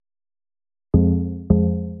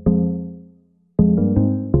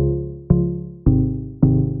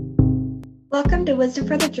Welcome to Wisdom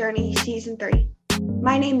for the Journey, Season 3.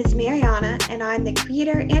 My name is Mariana, and I'm the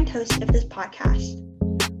creator and host of this podcast.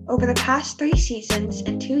 Over the past 3 seasons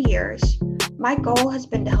and 2 years, my goal has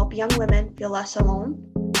been to help young women feel less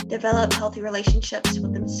alone, develop healthy relationships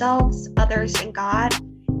with themselves, others, and God,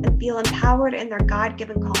 and feel empowered in their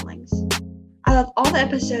God-given callings. I love all the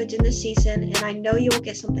episodes in this season, and I know you will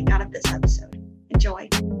get something out of this episode. Enjoy.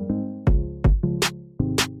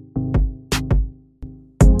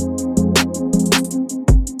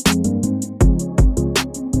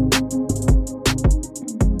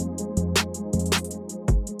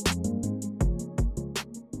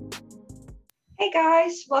 Hey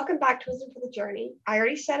guys, welcome back to Wisdom for the Journey. I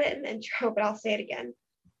already said it in the intro, but I'll say it again.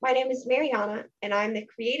 My name is Mariana, and I'm the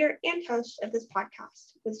creator and host of this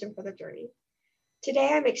podcast, Wisdom for the Journey. Today,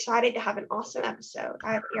 I'm excited to have an awesome episode.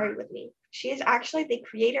 I have Ari with me. She is actually the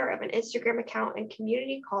creator of an Instagram account and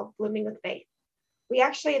community called Blooming with Faith. We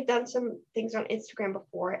actually have done some things on Instagram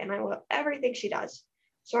before, and I love everything she does.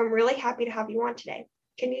 So I'm really happy to have you on today.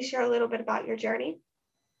 Can you share a little bit about your journey?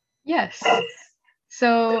 Yes.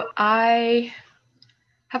 So I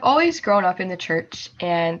have always grown up in the church,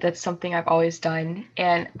 and that's something I've always done.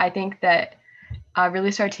 And I think that I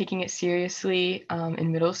really started taking it seriously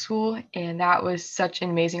in middle school, and that was such an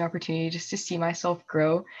amazing opportunity just to see myself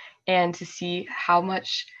grow and to see how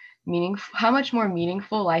much more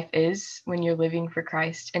meaningful life is when you're living for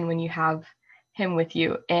Christ and when you have Him with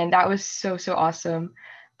you. And that was so awesome.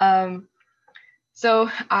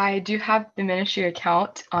 So I do have the ministry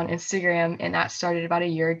account on Instagram, and that started about a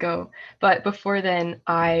year ago. But before then,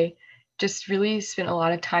 I just really spent a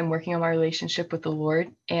lot of time working on my relationship with the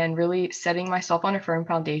Lord and really setting myself on a firm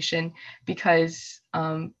foundation, because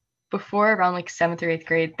before around like 7th or 8th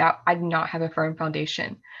grade, that I did not have a firm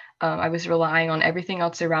foundation. I was relying on everything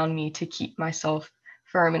else around me to keep myself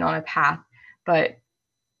firm and on a path. But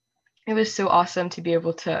it was so awesome to be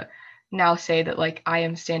able to now say that like I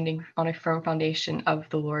am standing on a firm foundation of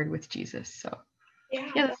the Lord with Jesus. So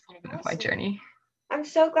yeah, that's a little bit of my journey. I'm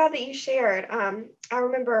so glad that you shared. I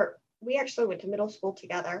remember we actually went to middle school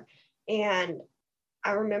together, and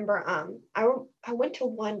I remember I went to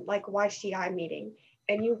one like YCI meeting,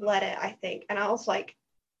 and you led it, I think, and I was like,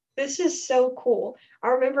 this is so cool. I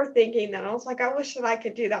remember thinking that I was like, I wish that I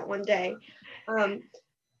could do that one day.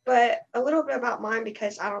 But a little bit about mine,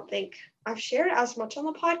 because I don't think I've shared as much on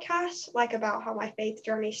the podcast, like about how my faith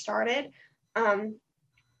journey started.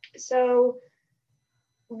 So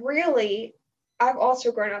really, I've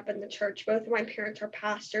also grown up in the church. Both of my parents are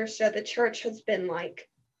pastors, so the church has been like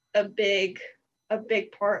a big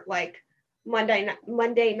part, like Monday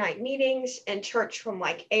night meetings and church from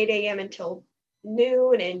like 8 a.m. until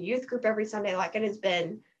noon, and youth group every Sunday. Like, it has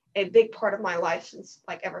been a big part of my life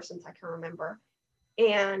ever since I can remember.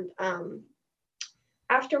 And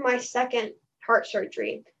after my second heart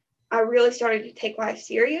surgery, I really started to take life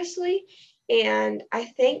seriously. And I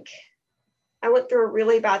think I went through a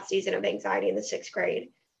really bad season of anxiety in the 6th grade.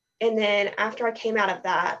 And then after I came out of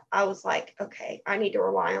that, I was like, okay, I need to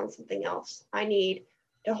rely on something else. I need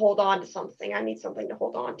to hold on to something. I need something to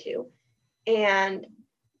hold on to. And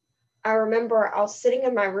I remember I was sitting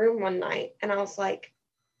in my room one night, and I was like,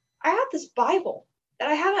 I have this Bible that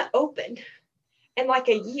I haven't opened in like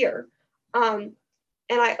a year.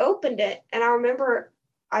 And I opened it, and I remember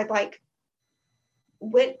I think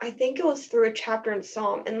it was through a chapter in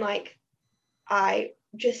Psalm, and like I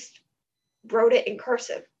just wrote it in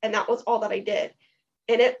cursive, and that was all that I did.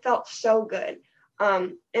 And it felt so good.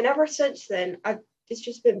 And ever since then, it's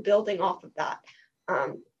just been building off of that.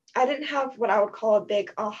 I didn't have what I would call a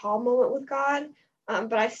big aha moment with God,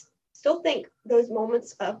 but I still think those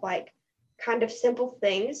moments of like kind of simple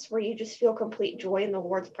things where you just feel complete joy in the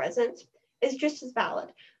Lord's presence is just as valid.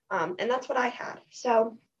 And that's what I had.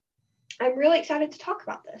 So I'm really excited to talk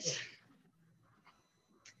about this.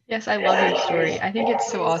 Yes, I love your story. I think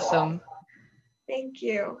it's so awesome. Thank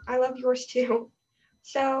you. I love yours too.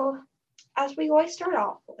 So as we always start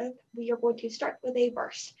off with, we are going to start with a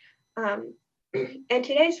verse. And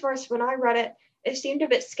today's verse, when I read it, it seemed a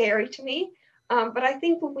bit scary to me. But I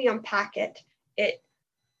think when we unpack it, it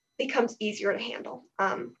becomes easier to handle.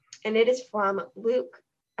 And it is from Luke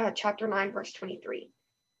chapter 9, verse 23.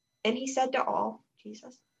 And he said to all,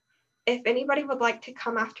 Jesus, if anybody would like to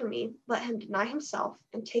come after me, let him deny himself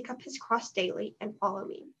and take up his cross daily and follow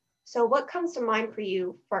me. So what comes to mind for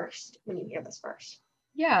you first when you hear this verse?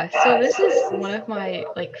 Yeah, so this is one of my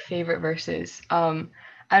like favorite verses. I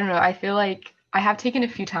don't know, I feel like I have taken a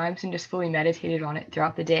few times and just fully meditated on it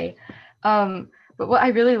throughout the day. But what I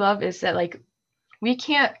really love is that like we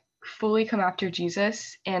can't fully come after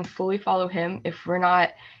Jesus and fully follow him if we're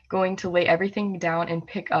not going to lay everything down and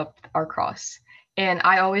pick up our cross. And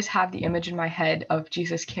I always have the image in my head of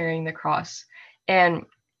Jesus carrying the cross. And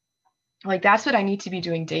like that's what I need to be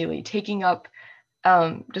doing daily, taking up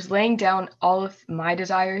just laying down all of my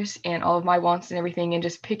desires and all of my wants and everything and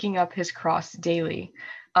just picking up his cross daily,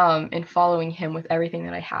 and following him with everything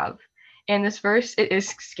that I have. And this verse, it is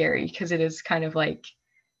scary because it is kind of like,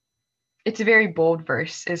 it's a very bold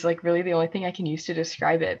verse is like really the only thing I can use to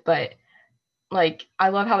describe it. But like, I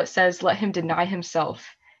love how it says, let him deny himself,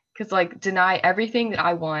 because like deny everything that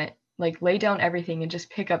I want, like lay down everything and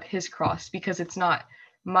just pick up his cross, because it's not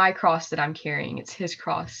my cross that I'm carrying, it's his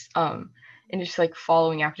cross. And just like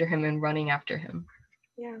following after him and running after him.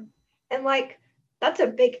 Yeah. And like, that's a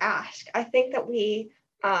big ask. I think that we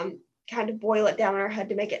kind of boil it down in our head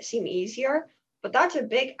to make it seem easier, but that's a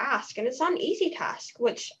big ask, and it's not an easy task,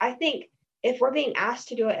 which I think if we're being asked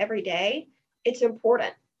to do it every day, it's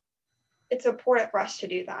important. It's important for us to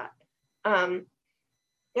do that. And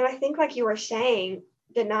I think, like you were saying,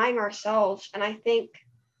 denying ourselves, and I think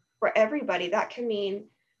for everybody, that can mean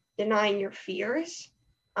denying your fears,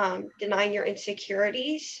 denying your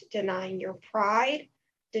insecurities, denying your pride,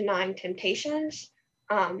 denying temptations,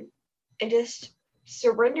 and just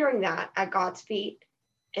surrendering that at God's feet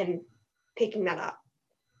and picking that up.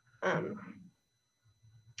 And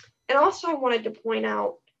also, I wanted to point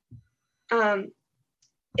out,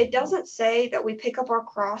 it doesn't say that we pick up our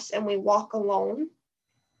cross and we walk alone.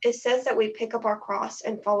 It says that we pick up our cross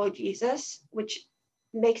and follow Jesus, which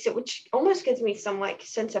almost gives me some like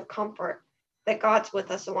sense of comfort that God's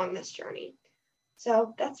with us along this journey.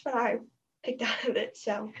 So that's what I picked out of it.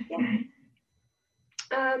 So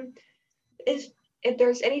yeah. If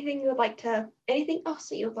there's anything else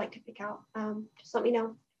that you would like to pick out, just let me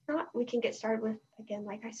know. If not, we can get started with, again,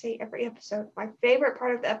 like I say every episode, my favorite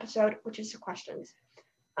part of the episode, which is the questions.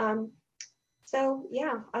 So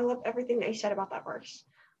yeah, I love everything that you said about that verse.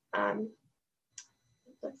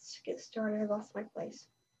 Let's get started. I lost my place.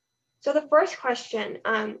 So the first question,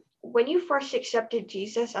 when you first accepted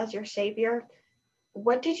Jesus as your Savior,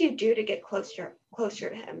 what did you do to get closer to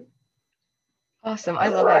him? Awesome. I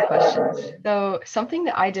love that question. So something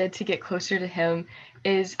that I did to get closer to him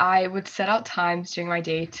is I would set out times during my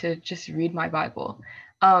day to just read my Bible.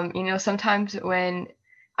 Sometimes when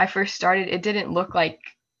I first started, it didn't look like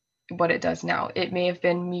what it does now. It may have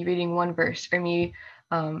been me reading one verse or me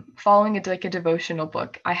following a devotional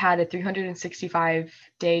book. I had a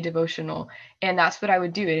 365-day devotional, and that's what I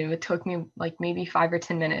would do. And it took me like maybe 5 or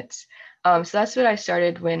 10 minutes. So that's what I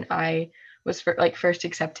started when I was first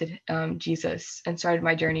accepted Jesus and started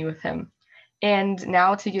my journey with him. And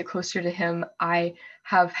now to get closer to him, I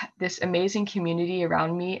have this amazing community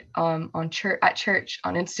around me at church,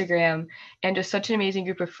 on Instagram, and just such an amazing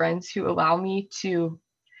group of friends who allow me to,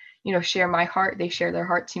 share my heart. They share their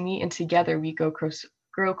heart to me, and together we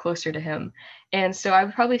grow closer to him. And so I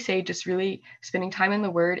would probably say just really spending time in the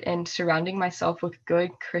Word and surrounding myself with good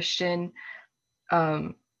Christian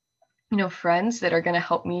friends that are going to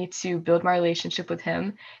help me to build my relationship with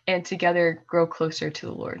him and together grow closer to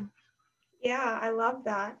the Lord. Yeah, I love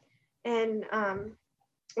that. And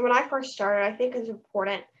when I first started, I think it's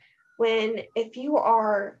important even if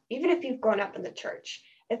you've grown up in the church,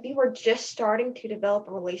 if you were just starting to develop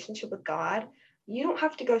a relationship with God, you don't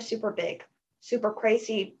have to go super big, super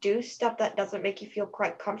crazy, do stuff that doesn't make you feel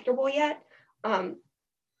quite comfortable yet.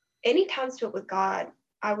 Any time spent with God,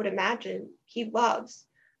 I would imagine he loves.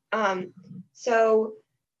 So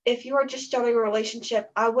if you are just starting a relationship,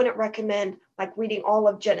 I wouldn't recommend like reading all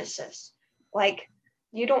of Genesis. Like,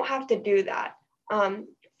 you don't have to do that.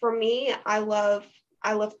 For me, I'm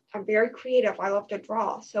very creative. I love to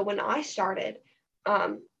draw. So when I started,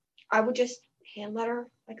 I would just hand letter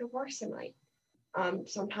like a verse a night.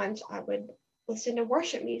 Sometimes I would listen to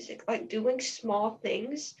worship music, like doing small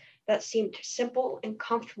things that seemed simple and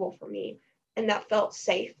comfortable for me, and that felt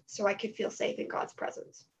safe, so I could feel safe in God's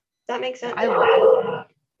presence. Does that make sense? I love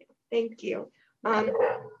it. Thank you. And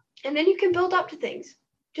then you can build up to things.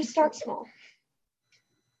 Just start small.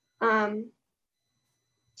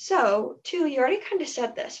 So, too, you already kind of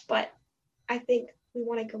said this, but I think we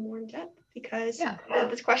want to go more in depth because of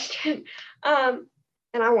this question. And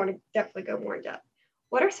I want to definitely go more in depth.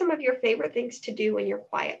 What are some of your favorite things to do in your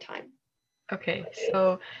quiet time? Okay,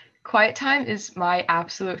 so quiet time is my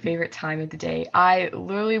absolute favorite time of the day. I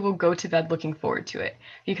literally will go to bed looking forward to it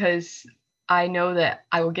because I know that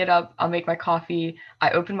I will get up, I'll make my coffee,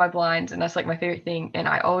 I open my blinds, and that's like my favorite thing. And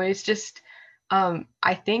I always just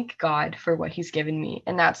I thank God for what he's given me.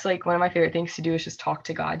 And that's like one of my favorite things to do is just talk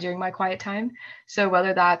to God during my quiet time. So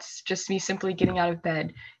whether that's just me simply getting out of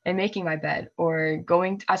bed and making my bed, or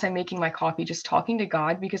going as I'm making my coffee, just talking to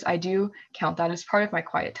God, because I do count that as part of my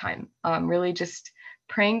quiet time. Really just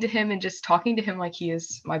praying to him and just talking to him like he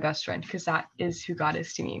is my best friend, because that is who God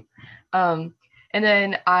is to me. Um, and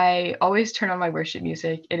then I always turn on my worship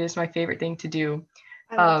music. It is my favorite thing to do.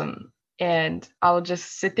 I love that. And I'll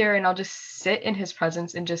just sit there and I'll just sit in his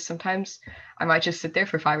presence, and just sometimes I might just sit there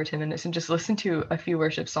for 5 or 10 minutes and just listen to a few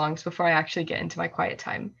worship songs before I actually get into my quiet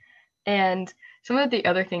time. And some of the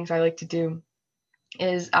other things I like to do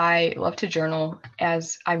is I love to journal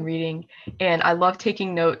as I'm reading, and I love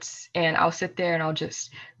taking notes, and I'll sit there and I'll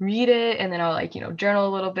just read it, and then I'll like, journal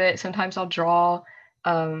a little bit. Sometimes I'll draw.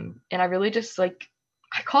 And I really just like,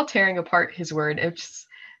 I call tearing apart his word.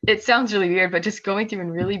 It sounds really weird, but just going through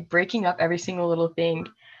and really breaking up every single little thing,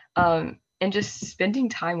 and just spending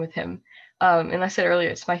time with him. And like I said earlier,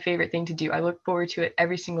 it's my favorite thing to do. I look forward to it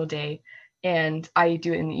every single day, and I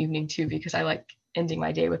do it in the evening too, because I like ending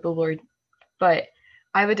my day with the Lord. But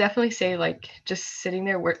I would definitely say like just sitting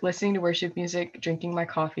there listening to worship music, drinking my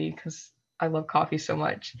coffee because I love coffee so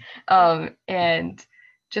much, and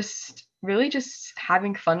just really just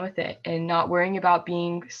having fun with it and not worrying about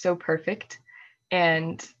being so perfect,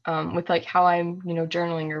 and with like how I'm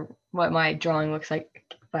journaling or what my drawing looks like,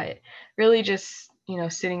 but really just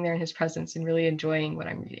sitting there in his presence and really enjoying what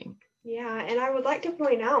I'm reading. Yeah, and I would like to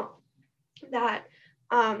point out that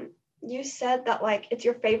you said that like it's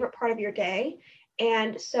your favorite part of your day,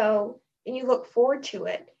 and you look forward to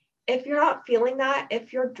it. If you're not feeling that,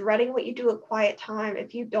 if you're dreading what you do at quiet time,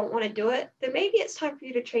 if you don't want to do it, then maybe it's time for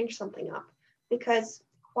you to change something up, because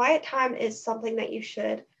quiet time is something that you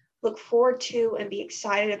should look forward to and be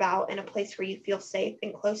excited about in a place where you feel safe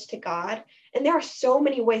and close to God. And there are so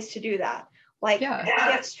many ways to do that. Like, Yeah.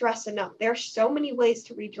 I can't stress enough. There are so many ways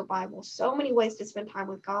to read your Bible, so many ways to spend time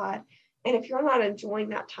with God. And if you're not enjoying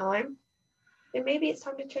that time, then maybe it's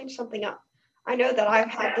time to change something up. I know that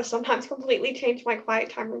I've had to sometimes completely change my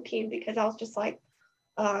quiet time routine because I was just like,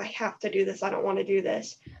 I have to do this. I don't want to do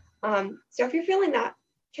this. So if you're feeling that,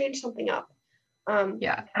 change something up.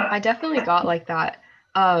 Yeah, I definitely got like that.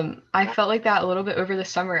 I felt like that a little bit over the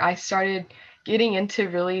summer. I started getting into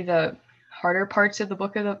really the harder parts of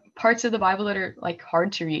the parts of the Bible that are like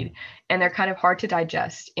hard to read, and they're kind of hard to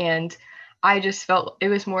digest. And I just felt it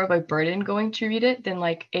was more of a burden going to read it than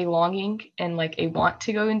like a longing and like a want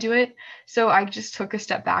to go and do it. So I just took a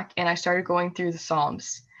step back and I started going through the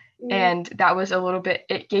Psalms. And that was a little bit,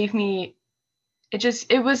 it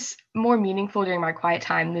was more meaningful during my quiet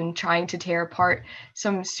time than trying to tear apart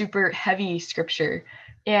some super heavy scripture.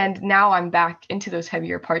 And now I'm back into those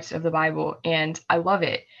heavier parts of the Bible and I love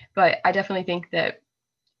it. But I definitely think that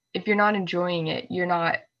if you're not enjoying it, you're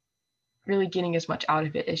not really getting as much out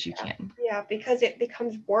of it as you can. Yeah, because it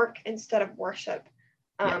becomes work instead of worship.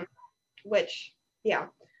 Yeah. Which, yeah.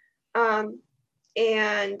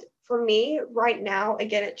 And for me right now,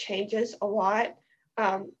 again, it changes a lot.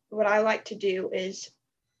 What I like to do is,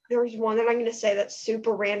 there's one that I'm going to say that's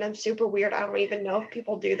super random, super weird. I don't even know if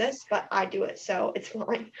people do this, but I do it, so it's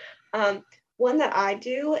fine. One that I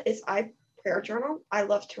do is I prayer journal. I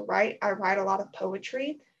love to write. I write a lot of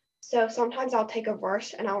poetry. So sometimes I'll take a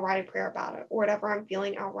verse and I'll write a prayer about it, or whatever I'm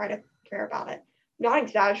feeling, I'll write a prayer about it. Not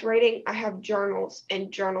exaggerating, I have journals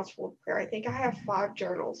and journals full of prayer. I think I have 5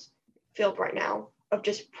 journals filled right now of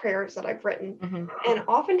just prayers that I've written. Mm-hmm. And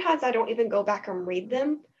oftentimes I don't even go back and read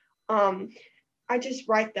them. I just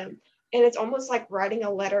write them. And it's almost like writing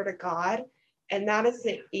a letter to God. And that is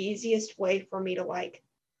the easiest way for me to like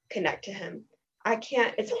connect to him.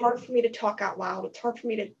 It's hard for me to talk out loud. It's hard for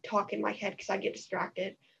me to talk in my head because I get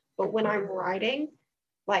distracted. But when I'm writing,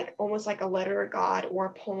 like almost like a letter to God or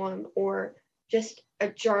a poem or just a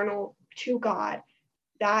journal to God,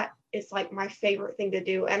 that is like my favorite thing to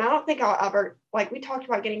do. And I don't think I'll ever, like we talked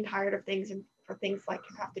about getting tired of things and for things like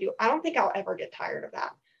you have to do. I don't think I'll ever get tired of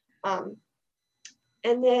that.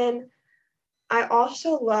 And then I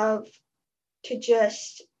also love to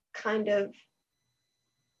just kind of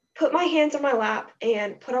put my hands on my lap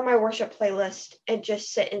and put on my worship playlist and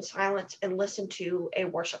just sit in silence and listen to a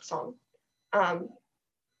worship song. Probably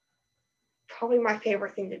my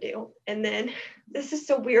favorite thing to do. And then this is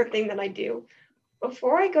a weird thing that I do.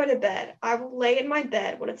 Before I go to bed, I will lay in my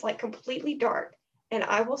bed when it's like completely dark and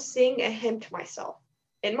I will sing a hymn to myself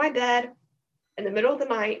in my bed in the middle of the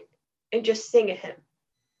night and just sing a hymn.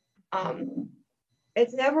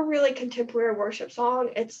 It's never really contemporary worship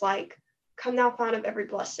song. It's like Come Thou Fount of Every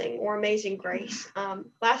Blessing or Amazing Grace.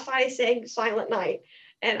 Last night I sang Silent Night,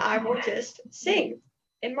 and I will just sing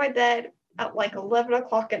in my bed at like 11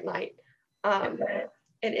 o'clock at night. And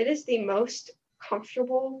it is the most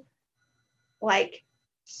comfortable, like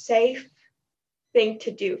safe thing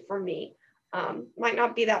to do for me. Might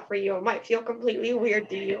not be that for you. It might feel completely weird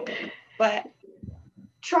to you, but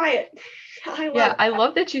try it. I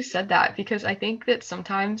love that you said that, because I think that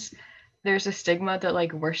sometimes there's a stigma that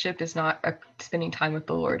like worship is not spending time with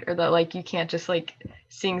the Lord, or that like you can't just like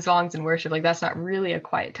sing songs and worship, like that's not really a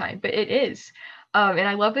quiet time, but it is. And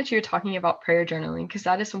I love that you're talking about prayer journaling, because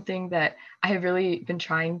that is something that I have really been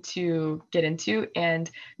trying to get into. And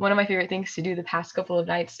one of my favorite things to do the past couple of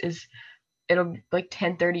nights is it'll be like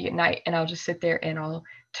 10:30 at night, and I'll just sit there and I'll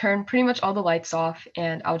turn pretty much all the lights off,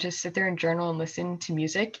 and I'll just sit there and journal and listen to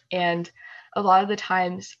music. And a lot of the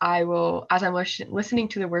times I will, as I'm listening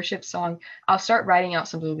to the worship song, I'll start writing out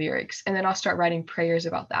some of the lyrics, and then I'll start writing prayers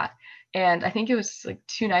about that. And I think it was like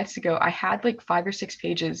 2 nights ago, I had like 5 or 6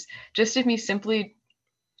 pages just of me simply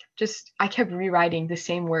just, I kept rewriting the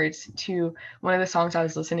same words to one of the songs I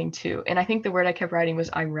was listening to. And I think the word I kept writing was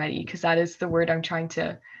 "I'm ready," because that is the word I'm trying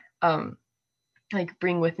to um, like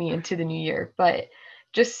bring with me into the new year. But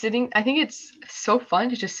just sitting, I think it's so fun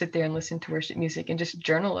to just sit there and listen to worship music and just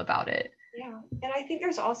journal about it. Yeah. And I think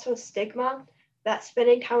there's also a stigma that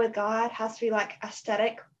spending time with God has to be like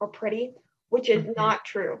aesthetic or pretty, which is not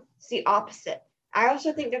true. It's the opposite. I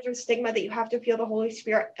also think there's a stigma that you have to feel the Holy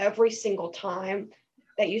Spirit every single time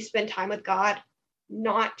that you spend time with God.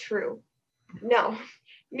 Not true. No.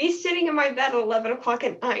 Me sitting in my bed at 11 o'clock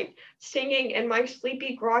at night, singing in my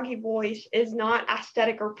sleepy, groggy voice is not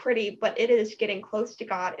aesthetic or pretty, but it is getting close to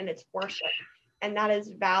God and it's worship. And that is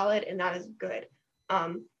valid and that is good.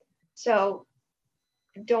 So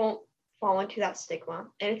don't fall into that stigma.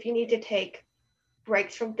 And if you need to take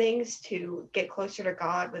breaks from things to get closer to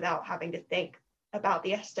God without having to think about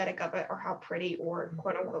the aesthetic of it or how pretty or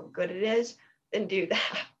quote unquote good it is, then do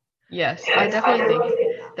that. Yes, I definitely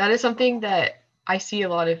think that is something that I see a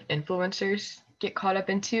lot of influencers get caught up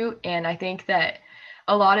into. And I think that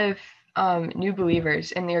a lot of new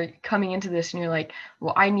believers, and they're coming into this and you're like,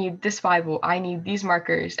 well, I need this Bible, I need these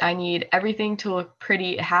markers, I need everything to look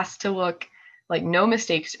pretty. It has to look like no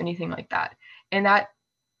mistakes, anything like that. And that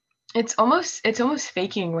it's almost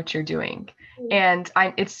faking what you're doing. And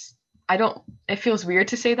it feels weird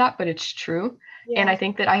to say that, but it's true. And I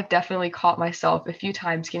think that I've definitely caught myself a few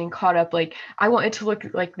times getting caught up, like, I want it to look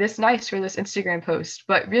like this nice for this Instagram post,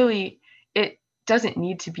 but really it doesn't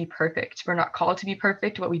need to be perfect. We're not called to be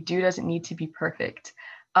perfect. What we do doesn't need to be perfect.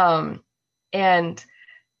 And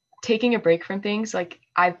taking a break from things, like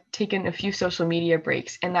I've taken a few social media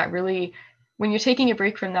breaks, and that really, when you're taking a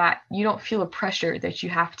break from that, you don't feel a pressure that you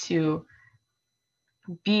have to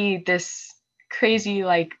be this crazy,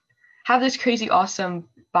 like have this crazy awesome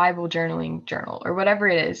Bible journaling journal or whatever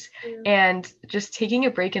it is. And just taking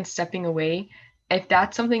a break and stepping away, if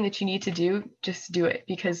that's something that you need to do, just do it,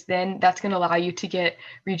 because then that's going to allow you to get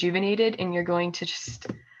rejuvenated, and you're going to just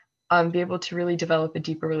be able to really develop a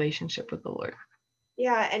deeper relationship with the Lord.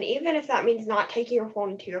 Yeah, and even if that means not taking your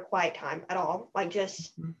phone into your quiet time at all, like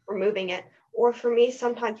just removing it. Or for me,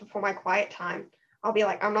 sometimes before my quiet time, I'll be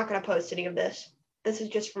like, I'm not going to post any of this. This is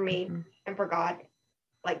just for me and for God.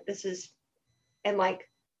 Like this is, and like,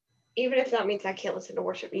 even if that means I can't listen to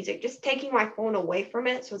worship music, just taking my phone away from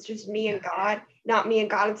it. So it's just me and God, not me and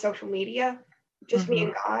God and social media, just me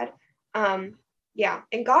and God. Yeah.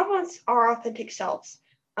 And God wants our authentic selves,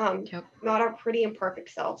 not our pretty and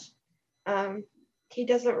perfect selves. He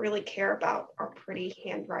doesn't really care about our pretty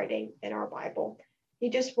handwriting in our Bible. He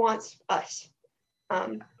just wants us.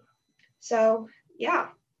 So yeah,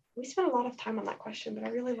 we spent a lot of time on that question, but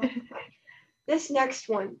I really love that. This next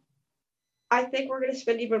one, I think we're going to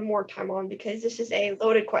spend even more time on, because this is a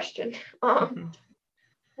loaded question.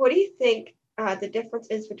 What do you think the difference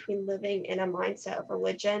is between living in a mindset of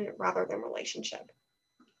religion rather than relationship?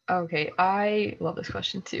 Okay, I love this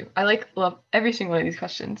question too. I love every single one of these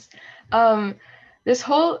questions. This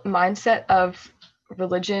whole mindset of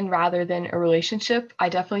religion rather than a relationship, I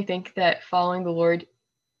definitely think that following the Lord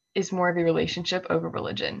is more of a relationship over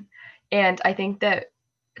religion. And I think that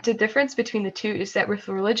the difference between the two is that with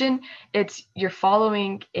religion, it's you're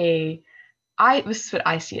following this is what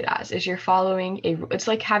I see it as, is you're following it's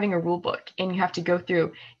like having a rule book, and you have to go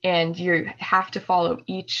through and you have to follow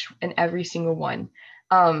each and every single one.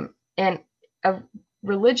 And a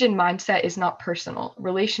religion mindset is not personal.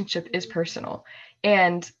 Relationship is personal.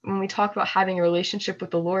 And when we talk about having a relationship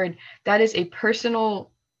with the Lord, that is a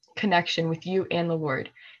personal connection with you and the Lord.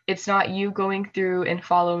 It's not you going through and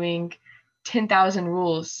following 10,000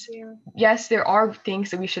 rules. Yeah. Yes, there are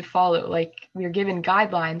things that we should follow, like we are given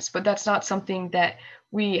guidelines, but that's not something that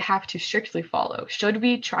we have to strictly follow. Should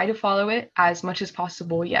we try to follow it as much as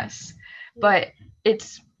possible? Yes. But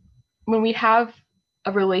it's when we have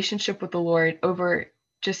a relationship with the Lord over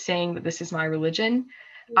just saying that this is my religion,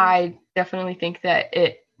 I definitely think that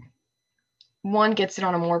it one gets it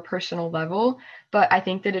on a more personal level, but I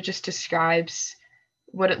think that it just describes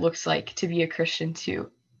what it looks like to be a Christian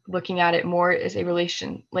too, looking at it more as a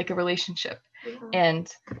relationship.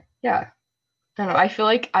 And yeah, I don't know. I feel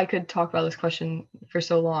like I could talk about this question for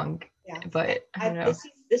so long, but I don't know.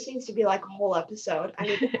 This needs to be like a whole episode. I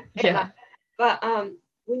need to yeah. But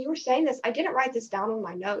when you were saying this, I didn't write this down on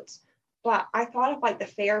my notes, but I thought of like the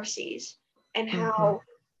Pharisees and how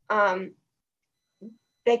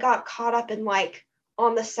they got caught up in like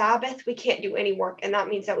on the Sabbath we can't do any work, and that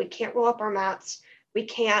means that we can't roll up our mats, we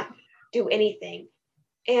can't do anything,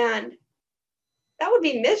 and that would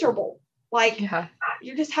be miserable. Like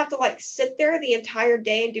you just have to like sit there the entire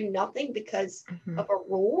day and do nothing because of a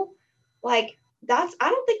rule. Like I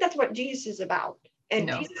don't think that's what Jesus is about. And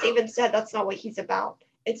Jesus even said that's not what he's about.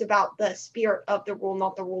 It's about the spirit of the rule,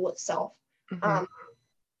 not the rule itself.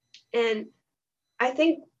 And I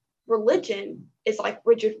think religion is like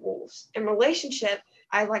rigid rules, and relationship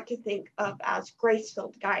I like to think of as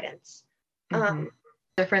grace-filled guidance.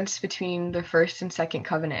 Difference between the first and second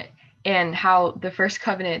covenant, and how the first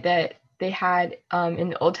covenant that they had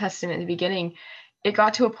in the Old Testament in the beginning, it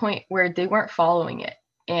got to a point where they weren't following it.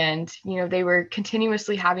 And, they were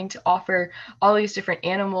continuously having to offer all these different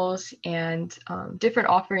animals and different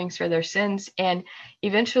offerings for their sins. And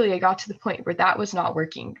eventually it got to the point where that was not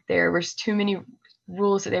working. There was too many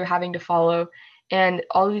rules that they were having to follow, and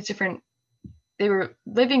all these different, they were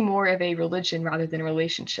living more of a religion rather than a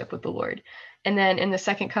relationship with the Lord. And then in the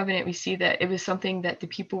second covenant, we see that it was something that the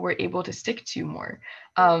people were able to stick to more.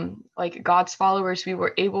 Like God's followers,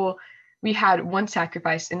 we had one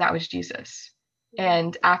sacrifice, and that was Jesus.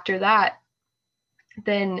 And after that,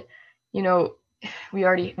 then,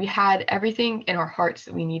 we had everything in our hearts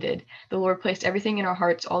that we needed. The Lord placed everything in our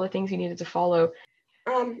hearts, all the things we needed to follow.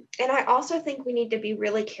 And I also think we need to be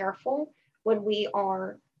really careful when we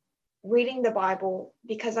are reading the Bible,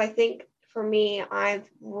 because I think for me, I've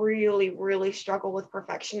really, really struggled with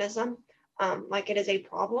perfectionism. Like it is a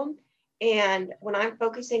problem. And when I'm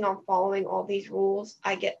focusing on following all these rules,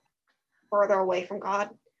 I get further away from God.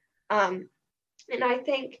 And I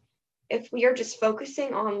think if we are just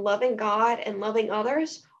focusing on loving God and loving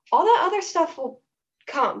others, all that other stuff will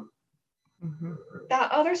come.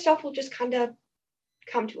 That other stuff will just kind of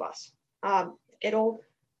come to us.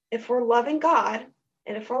 If we're loving God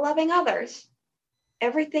and if we're loving others,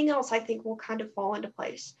 everything else I think will kind of fall into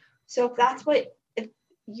place. So if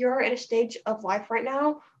you're in a stage of life right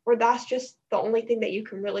now where that's just the only thing that you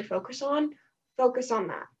can really focus on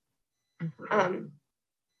that.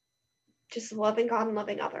 Just loving God and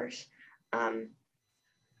loving others.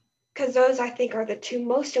 Because those I think are the two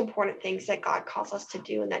most important things that God calls us to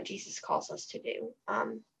do and that Jesus calls us to do.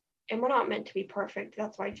 And we're not meant to be perfect.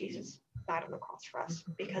 That's why Jesus died on the cross for us,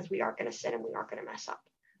 because we are going to sin and we are going to mess up.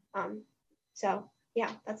 So yeah,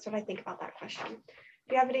 that's what I think about that question.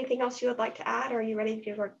 Do you have anything else you would like to add, or are you ready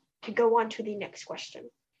to go on to the next question?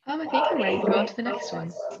 I think I'm ready to go on to the next one.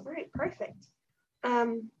 All right, perfect.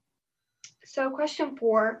 So question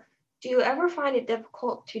 4, do you ever find it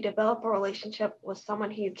difficult to develop a relationship with someone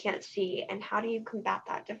who you can't see, and how do you combat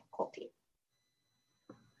that difficulty?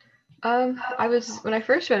 When I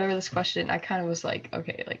first read over this question, I kind of was like,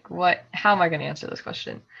 okay, like how am I going to answer this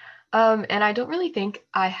question? And I don't really think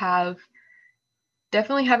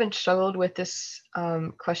definitely haven't struggled with this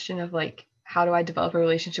question of like, how do I develop a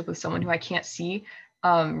relationship with someone who I can't see?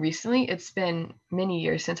 Recently, it's been many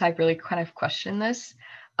years since I've really kind of questioned this.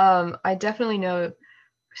 I definitely know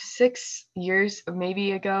 6 years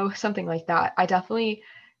maybe ago, something like that, I definitely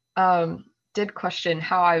did question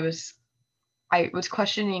how I was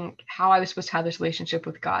questioning how I was supposed to have this relationship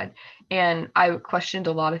with God. And I questioned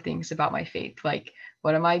a lot of things about my faith. Like,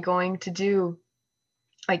 what am I going to do?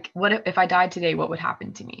 Like, what if I died today, what would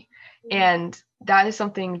happen to me? And that is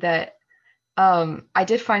something that I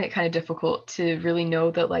did find it kind of difficult to really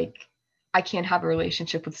know that, like, I can't have a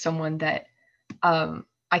relationship with someone that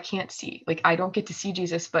I can't see. Like, I don't get to see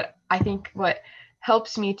Jesus, but I think what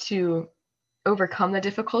helps me to overcome the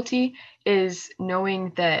difficulty is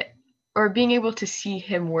knowing that, or being able to see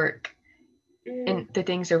him work in the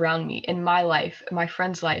things around me, in my life, my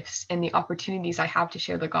friends' lives, and the opportunities I have to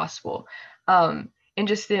share the gospel. And and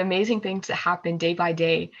just the amazing things that happen day by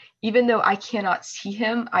day. Even though I cannot see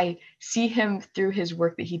him, I see him through his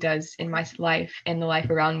work that he does in my life and the life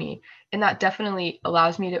around me. And that definitely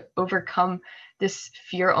allows me to overcome this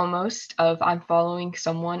fear almost of I'm following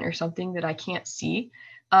someone or something that I can't see.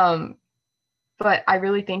 But I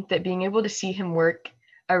really think that being able to see him work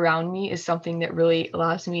around me is something that really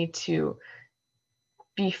allows me to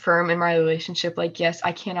be firm in my relationship. Like, yes,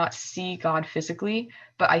 I cannot see God physically,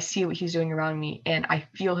 but I see what he's doing around me and I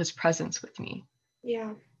feel his presence with me.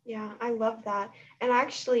 Yeah, yeah, I love that. And I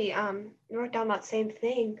actually wrote down that same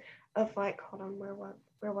thing of like, hold on,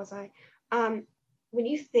 where was I? When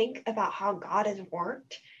you think about how God has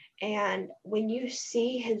worked and when you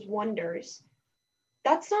see his wonders,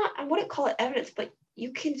 that's not, I wouldn't call it evidence, but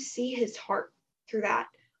you can see his heart through that.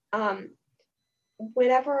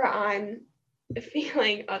 Whenever I'm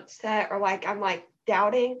feeling upset or like I'm like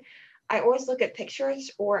doubting, I always look at pictures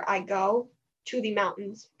or I go to the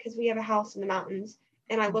mountains because we have a house in the mountains,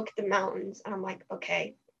 and I look at the mountains and I'm like,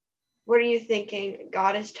 okay, what are you thinking?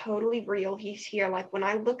 God is totally real. He's here. Like when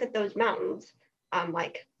I look at those mountains, I'm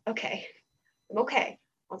like, okay, I'm okay.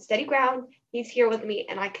 On steady ground, he's here with me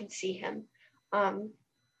and I can see him. And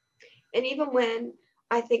even when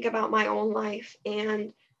I think about my own life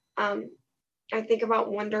and I think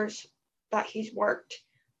about wonders that he's worked,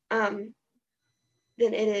 then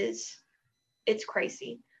it's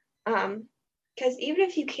crazy. Because even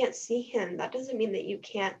if you can't see him, that doesn't mean that you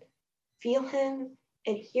can't feel him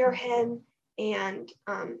and hear him and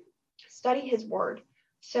study his word.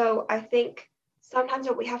 So I think sometimes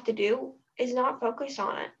what we have to do is not focus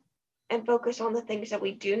on it and focus on the things that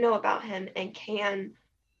we do know about him and can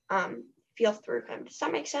feel through him. Does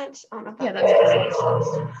that make sense? I don't know if Yeah, that makes sense.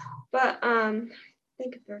 But I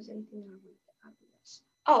think if there's anything I want to add to this.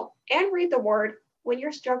 Oh, and read the word when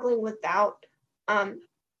you're struggling with doubt.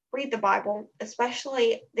 Read the Bible,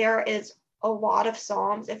 especially there is a lot of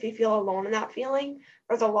Psalms. If you feel alone in that feeling,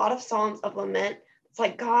 there's a lot of Psalms of lament. It's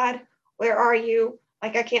like, God, where are you?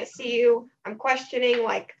 Like, I can't see you. I'm questioning.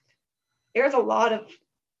 Like, there's a lot of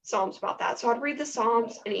Psalms about that. So I'd read the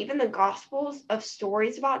Psalms and even the Gospels of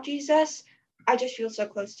stories about Jesus. I just feel so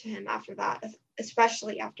close to him after that,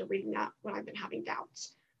 especially after reading that when I've been having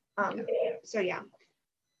doubts. So yeah,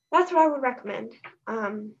 that's what I would recommend.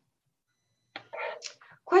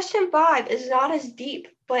 Question 5 is not as deep,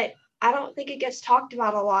 but I don't think it gets talked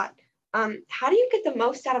about a lot. How do you get the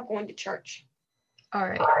most out of going to church? All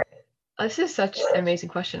right. This is such an amazing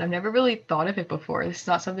question. I've never really thought of it before. This is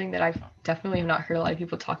not something that I've definitely have not heard a lot of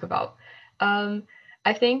people talk about.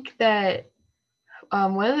 I think that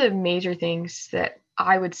one of the major things that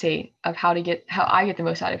I would say of how I get the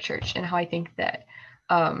most out of church and how I think that,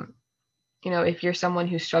 if you're someone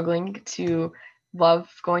who's struggling to love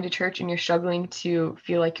going to church and you're struggling to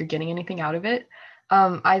feel like you're getting anything out of it,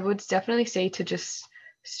 I would definitely say to just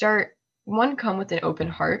come with an open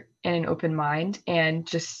heart and an open mind and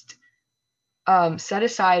just set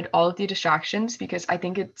aside all of the distractions, because I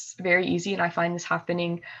think it's very easy, and I find this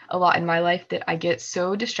happening a lot in my life, that I get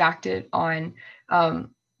so distracted on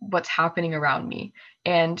what's happening around me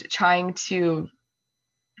and trying to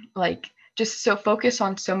just so focus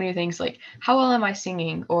on so many things, like how well am I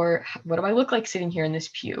singing, or what do I look like sitting here in this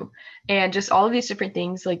pew, and just all of these different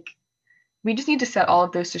things. Like, we just need to set all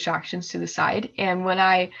of those distractions to the side. And when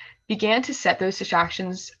I began to set those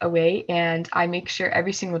distractions away, and I make sure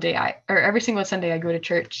every single Sunday I go to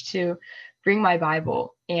church to bring my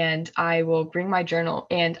Bible, and I will bring my journal,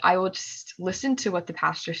 and I will just listen to what the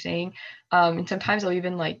pastor's saying. And sometimes I'll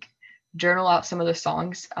even journal out some of the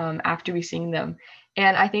songs after we sing them.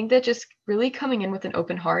 And I think that just really coming in with an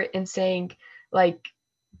open heart and saying,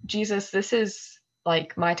 Jesus, this is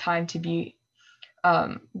my time to be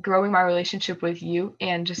growing my relationship with you,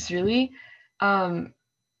 and just really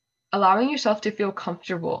allowing yourself to feel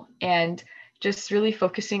comfortable, and just really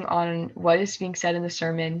focusing on what is being said in the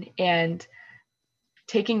sermon. And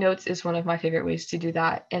taking notes is one of my favorite ways to do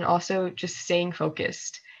that, and also just staying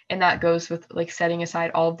focused. And that goes with setting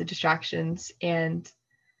aside all of the distractions. And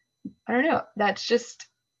I don't know, that's just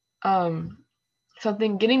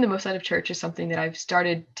something. Getting the most out of church is something that I've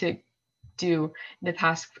started to do in the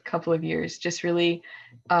past couple of years, just really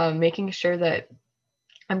making sure that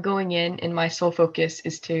I'm going in and my sole focus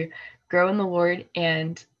is to grow in the Lord.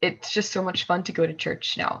 And it's just so much fun to go to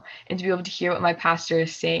church now and to be able to hear what my pastor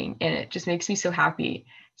is saying, and it just makes me so happy.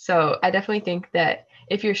 So I definitely think that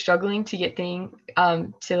if you're struggling to get to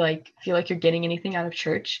feel like you're getting anything out of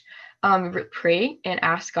church, pray and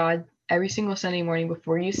ask God every single Sunday morning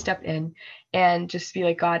before you step in, and just be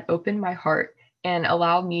like, God, open my heart and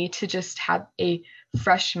allow me to just have a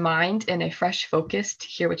fresh mind and a fresh focus to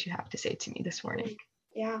hear what you have to say to me this morning.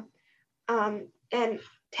 Yeah. And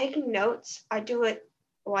taking notes, I do it,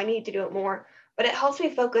 well, I need to do it more, but it helps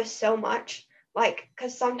me focus so much. Like,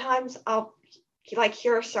 because sometimes I'll like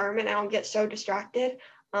hear a sermon and I'll get so distracted.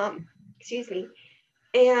 Excuse me.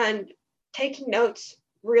 And taking notes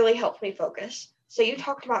really helps me focus. So you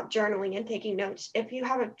talked about journaling and taking notes. If you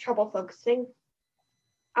have trouble focusing,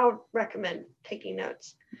 I would recommend taking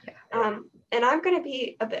notes. Yeah. And I'm going to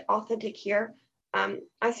be a bit authentic here.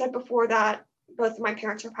 I said before that both of my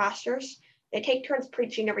parents are pastors. They take turns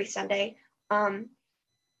preaching every Sunday. And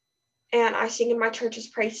I sing in my church's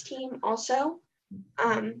praise team also.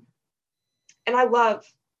 And I love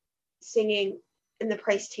singing in the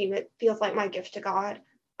praise team. It feels like my gift to God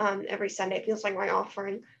every Sunday. It feels like my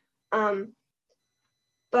offering.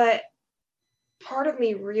 But part of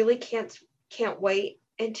me really can't wait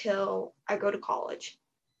until I go to college,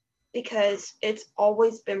 because it's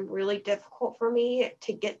always been really difficult for me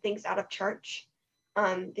to get things out of church,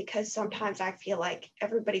 because sometimes I feel like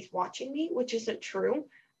everybody's watching me, which isn't true,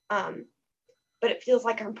 but it feels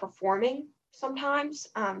like I'm performing sometimes,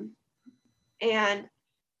 and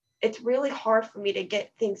it's really hard for me to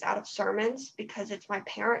get things out of sermons because it's my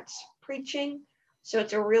parents preaching, so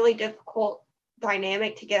it's a really difficult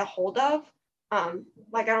dynamic to get a hold of.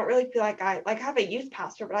 Like I don't really feel like I have a youth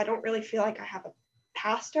pastor, but I don't really feel like I have a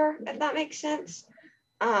pastor, if that makes sense.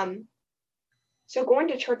 So going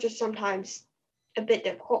to church is sometimes a bit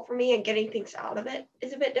difficult for me, and getting things out of it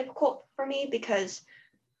is a bit difficult for me because,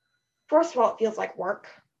 first of all, it feels like work.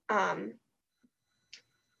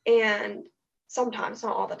 And sometimes,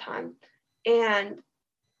 not all the time. And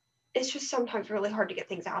it's just sometimes really hard to get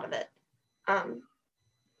things out of it.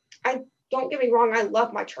 I don't get me wrong, I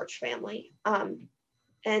love my church family.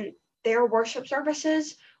 And their worship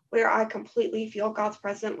services where I completely feel God's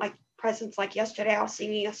presence. Like yesterday, I was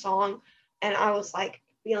singing a song and I was like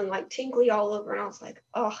feeling like tingly all over, and I was like,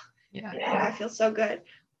 oh, yeah, I feel so good.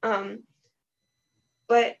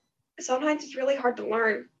 But sometimes it's really hard to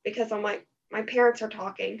learn because I'm like, my parents are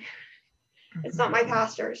talking. It's not my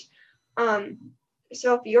pastors.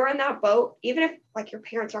 So if you're in that boat, even if like your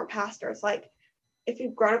parents aren't pastors, like if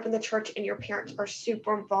you've grown up in the church and your parents are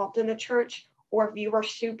super involved in the church, or if you are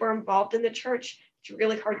super involved in the church, it's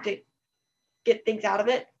really hard to get things out of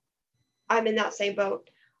it. I'm in that same boat.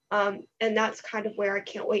 And that's kind of where I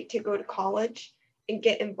can't wait to go to college and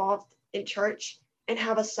get involved in church and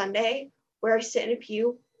have a Sunday where I sit in a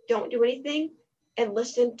pew, don't do anything, and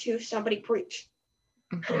listen to somebody preach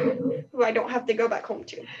who I don't have to go back home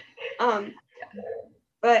to.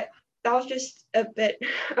 But that was just a bit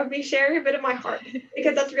of me sharing a bit of my heart,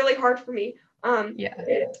 because that's really hard for me.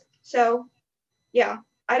 Yeah. So, yeah,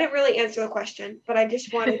 I didn't really answer the question, but I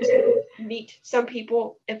just wanted to meet some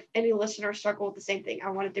people. If any listeners struggle with the same thing, I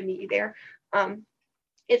wanted to meet you there.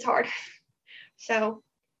 It's hard. So,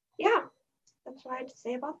 yeah, that's what I had to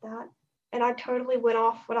say about that. And I totally went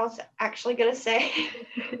off what I was actually going to say.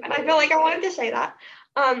 And I feel like I wanted to say that.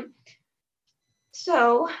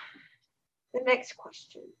 So, the next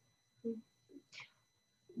question.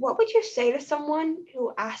 What would you say to someone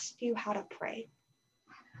who asked you how to pray?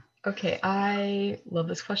 Okay, I love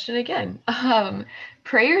this question again.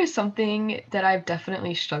 Prayer is something that I've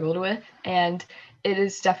definitely struggled with, and it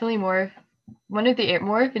is definitely more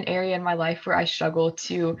of an area in my life where I struggle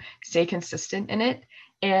to stay consistent in it.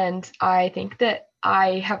 And I think that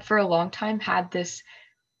I have for a long time had this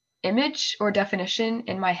image or definition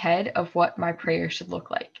in my head of what my prayer should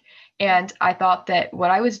look like. And I thought that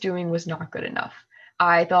what I was doing was not good enough.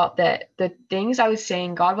 I thought that the things I was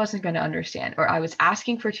saying, God wasn't going to understand, or I was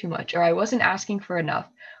asking for too much, or I wasn't asking for enough,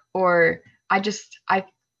 or I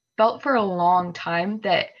felt for a long time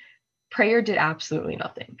that prayer did absolutely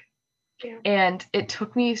nothing. Yeah. And it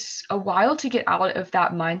took me a while to get out of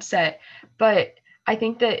that mindset. But I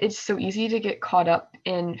think that it's so easy to get caught up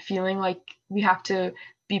in feeling like we have to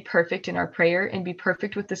be perfect in our prayer and be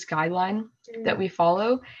perfect with this guideline that we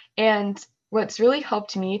follow. And what's really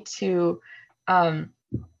helped me to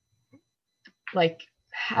like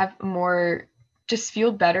have more, just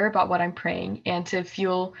feel better about what I'm praying, and to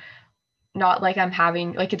feel not like I'm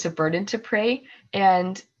having, like it's a burden to pray.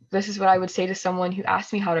 And this is what I would say to someone who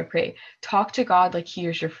asked me how to pray: talk to God like he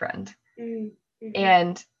is your friend. Mm-hmm.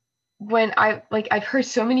 And when I've heard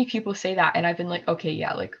so many people say that, and I've been like, okay,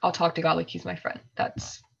 yeah, like I'll talk to God like he's my friend.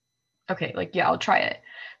 That's okay, like yeah, I'll try it.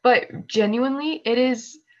 But genuinely, it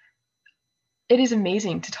is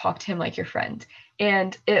amazing to talk to him like your friend.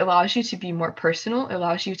 And it allows you to be more personal, it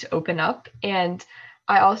allows you to open up. And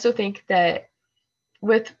I also think that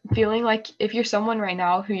with feeling like, if you're someone right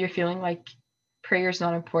now who you're feeling like prayer is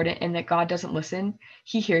not important and that God doesn't listen,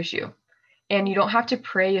 he hears you. And you don't have to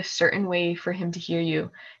pray a certain way for him to hear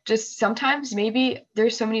you. Just sometimes, maybe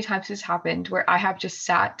there's so many times this happened where I have just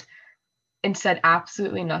sat and said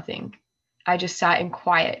absolutely nothing. I just sat in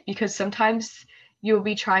quiet, because sometimes you'll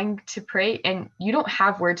be trying to pray and you don't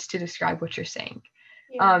have words to describe what you're saying.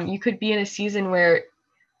 Yeah. You could be in a season where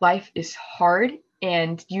life is hard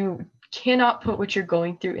and you cannot put what you're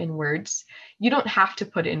going through in words. You don't have to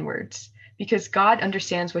put it in words, because God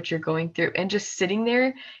understands what you're going through. And just sitting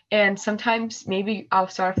there, and sometimes maybe I'll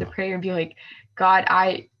start off the prayer and be like, God,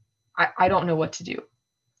 I don't know what to do.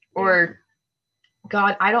 Or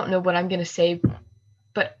God, I don't know what I'm going to say,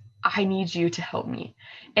 but I need you to help me.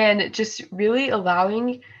 And just really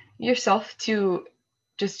allowing yourself to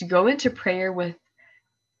just go into prayer with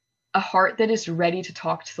a heart that is ready to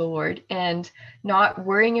talk to the Lord, and not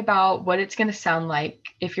worrying about what it's going to sound like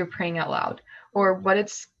if you're praying out loud, or what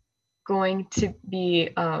it's going to be,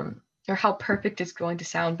 or how perfect it's going to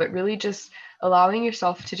sound, but really just allowing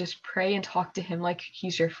yourself to just pray and talk to him like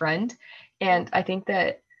he's your friend. And I think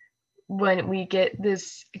that when we get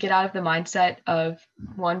out of the mindset of,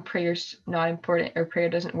 one, prayer's not important, or prayer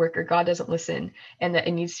doesn't work, or God doesn't listen, and that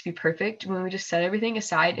it needs to be perfect, when we just set everything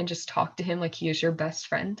aside and just talk to him like he is your best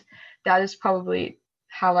friend, that is probably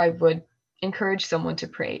how I would encourage someone to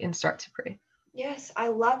pray and start to pray. Yes, I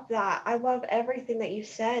love that. I love everything that you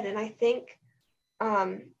said. And I think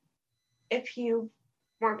if you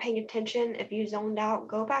weren't paying attention, if you zoned out,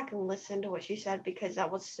 go back and listen to what you said, because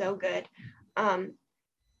that was so good.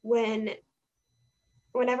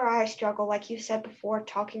 Whenever I struggle, like you said before,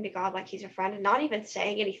 talking to God like he's a friend and not even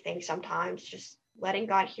saying anything sometimes, just letting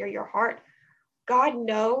God hear your heart. God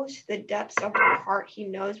knows the depths of our heart. He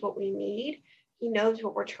knows what we need. He knows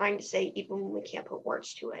what we're trying to say, even when we can't put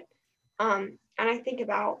words to it. And I think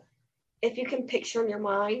about, if you can picture in your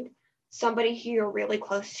mind somebody who you're really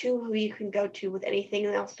close to, who you can go to with anything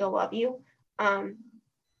and they'll still love you.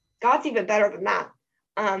 God's even better than that.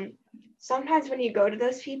 Sometimes when you go to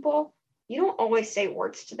those people, you don't always say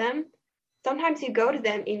words to them. Sometimes you go to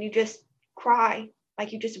them and you just cry,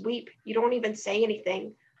 like you just weep. You don't even say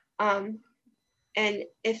anything. And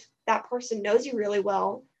if that person knows you really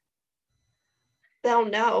well, they'll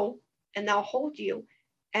know and they'll hold you.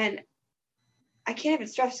 And I can't even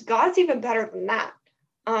stress, God's even better than that.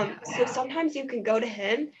 So sometimes you can go to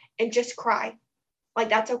him and just cry. Like,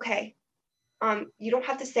 that's okay. You don't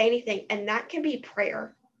have to say anything, and that can be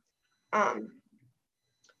prayer.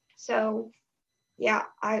 So yeah,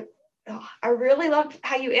 I really loved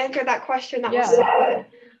how you answered that question. That was so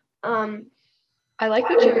good. I like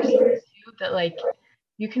what you were saying too, that like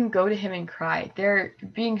you can go to him and cry. They're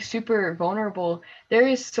being super vulnerable. There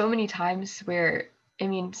is so many times where, I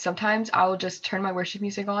mean, sometimes I'll just turn my worship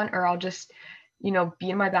music on, or I'll just, be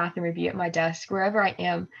in my bathroom or be at my desk, wherever I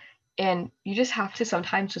am. And you just have to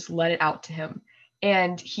sometimes just let it out to him.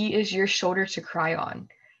 And he is your shoulder to cry on.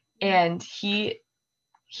 And he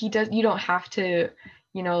does, you don't have to,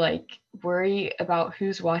 like worry about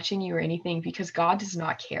who's watching you or anything, because God does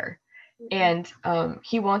not care. And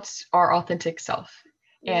he wants our authentic self.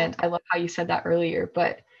 And I love how you said that earlier.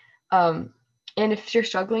 But and if you're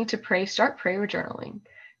struggling to pray, start prayer journaling.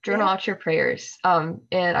 Journal out your prayers. And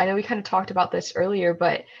I know we kind of talked about this earlier,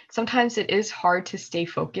 but sometimes it is hard to stay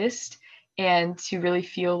focused and to really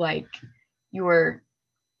feel like you're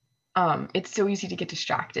it's so easy to get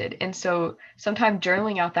distracted. And so sometimes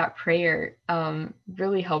journaling out that prayer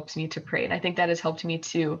really helps me to pray. And I think that has helped me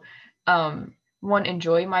to one,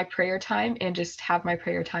 enjoy my prayer time, and just have my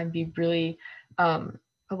prayer time be really a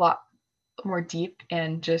lot more deep,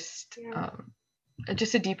 and just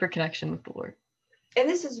a deeper connection with the Lord. And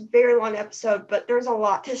this is a very long episode, but there's a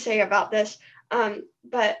lot to say about this.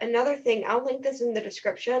 But another thing, I'll link this in the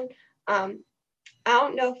description. I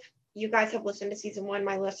don't know if you guys have listened to season 1,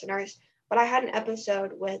 my listeners, but I had an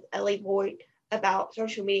episode with Ellie Voigt about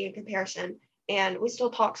social media comparison, and we still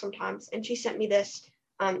talk sometimes. And she sent me this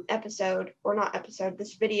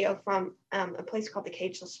this video from a place called the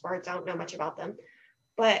Cageless Birds. I don't know much about them,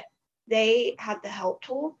 but they had the help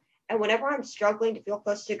tool. And whenever I'm struggling to feel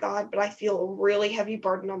close to God, but I feel a really heavy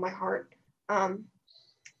burden on my heart,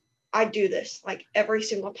 I do this like every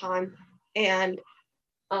single time. And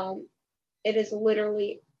it is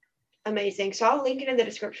literally amazing. So I'll link it in the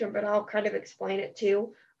description, but I'll kind of explain it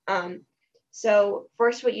too. So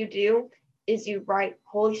first, what you do is you write,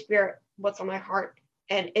 Holy Spirit, what's on my heart?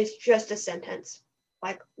 And it's just a sentence.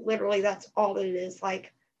 Like, literally, that's all that it is.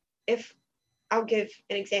 Like, if I'll give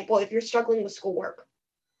an example, if you're struggling with schoolwork,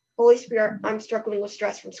 Holy Spirit, I'm struggling with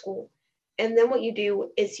stress from school. And then what you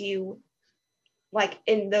do is you, like,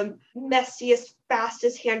 in the messiest,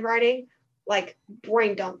 fastest handwriting, like,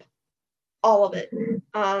 brain dump all of it.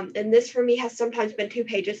 And this for me has sometimes been 2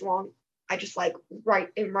 pages long. I just like write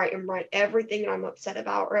everything that I'm upset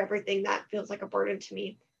about or everything that feels like a burden to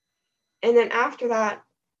me. And then after that,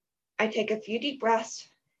 I take a few deep breaths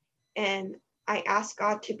and I ask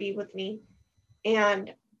God to be with me.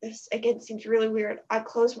 And this again seems really weird. I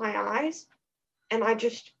close my eyes and I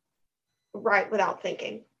just write without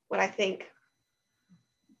thinking what I think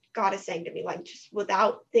God is saying to me, like just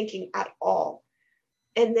without thinking at all.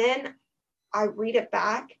 And then I read it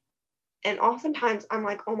back. And oftentimes I'm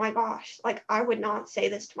like, oh my gosh, like I would not say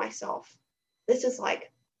this to myself. This is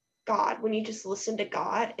like God, when you just listen to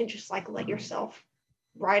God and just like let yourself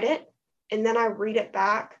write it. And then I read it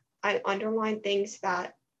back. I underline things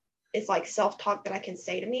that is like self-talk that I can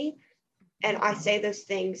say to me. And I say those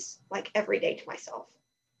things like every day to myself.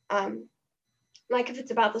 Like if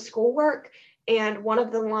it's about the schoolwork and one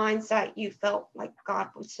of the lines that you felt like God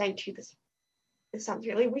was saying to you, this sounds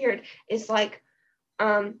really weird, is like,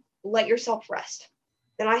 let yourself rest.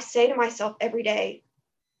 Then I say to myself every day,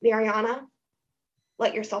 Mariana,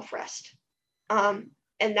 let yourself rest. And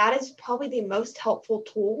that is probably the most helpful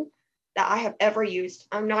tool that I have ever used.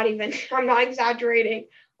 I'm not exaggerating.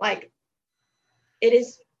 Like it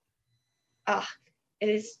is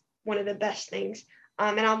one of the best things.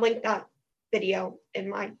 And I'll link that video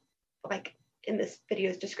in this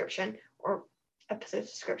video's description or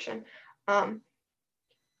episode's description.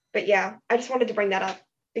 But yeah, I just wanted to bring that up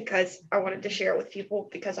because I wanted to share it with people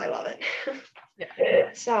because I love it.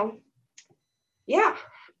 Yeah. So yeah.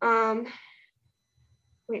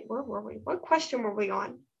 Wait, where were we? What question were we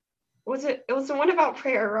on? It was the one about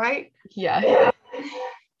prayer, right? Yeah.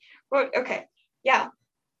 Well, okay. Yeah.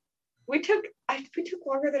 We took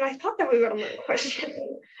longer than I thought that we would on the question.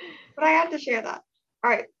 But I had to share that.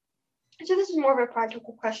 All right. So this is more of a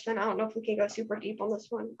practical question. I don't know if we can go super deep on this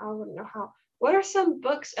one. I wouldn't know how. What are some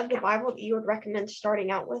books of the Bible that you would recommend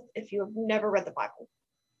starting out with if you have never read the Bible?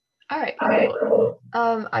 All right, cool.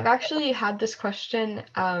 I've actually had this question.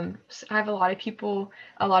 I have a lot of people,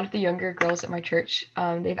 a lot of the younger girls at my church,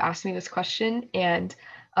 they've asked me this question, and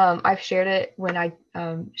I've shared it when I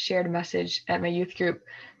shared a message at my youth group.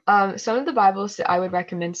 Some of the Bibles that I would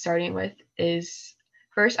recommend starting with is,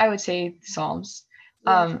 first, I would say Psalms.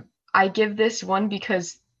 Yeah. I give this one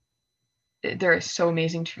because they're so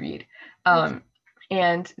amazing to read.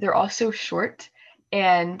 And they're also short,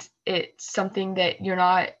 and it's something that you're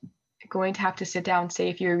not going to have to sit down. Say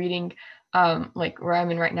if you're reading like where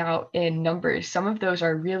I'm in right now in Numbers, some of those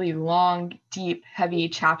are really long, deep, heavy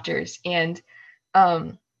chapters. And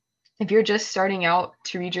if you're just starting out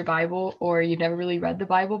to read your Bible or you've never really read the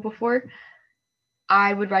Bible before,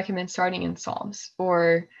 I would recommend starting in Psalms.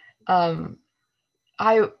 Or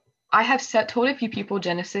I have told a few people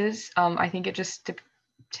Genesis. I think it just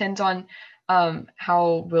depends on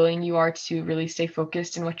how willing you are to really stay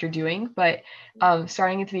focused in what you're doing. But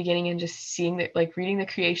starting at the beginning and just seeing that, like reading the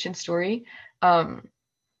creation story,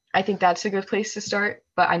 I think that's a good place to start.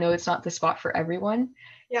 But I know it's not the spot for everyone.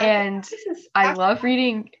 Yeah. And I love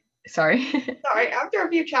reading. Sorry. Sorry. After a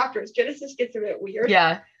few chapters, Genesis gets a bit weird.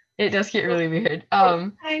 Yeah. It does get really weird.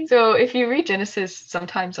 So if you read Genesis,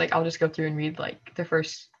 sometimes like I'll just go through and read like the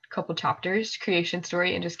first couple chapters, creation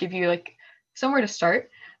story, and just give you like somewhere to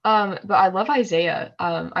start. But I love Isaiah.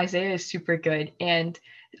 Isaiah is super good, and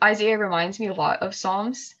Isaiah reminds me a lot of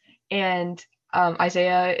Psalms. And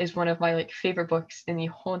Isaiah is one of my like favorite books in the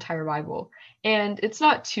whole entire Bible. And it's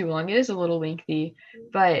not too long; it is a little lengthy,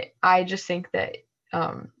 but I just think that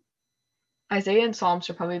Isaiah and Psalms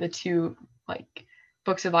are probably the two like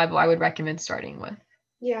books of the Bible I would recommend starting with.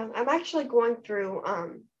 Yeah, I'm actually going through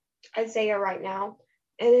Isaiah right now.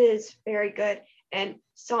 It is very good. And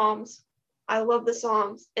Psalms, I love the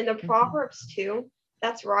Psalms. And the Proverbs too.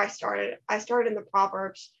 That's where I started. I started in the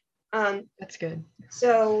Proverbs. That's good.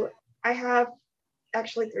 So I have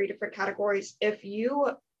actually 3 different categories. If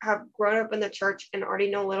you have grown up in the church and already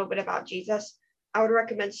know a little bit about Jesus, I would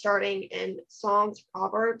recommend starting in Psalms,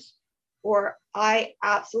 Proverbs, or I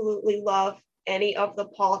absolutely love any of the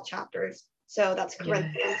Paul chapters. So that's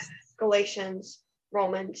Corinthians, Galatians,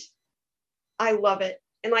 Romans. I love it.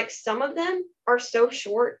 And like some of them are so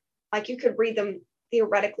short, like you could read them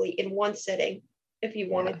theoretically in one sitting if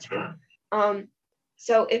you wanted to.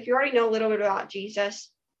 So if you already know a little bit about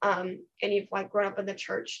Jesus, and you've like grown up in the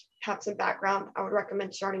church, have some background, I would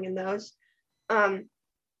recommend starting in those.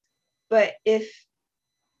 But if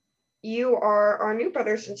you are our new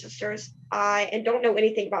brothers and sisters, and don't know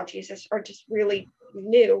anything about Jesus or just really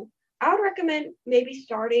new, I would recommend maybe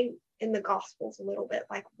starting in the Gospels a little bit,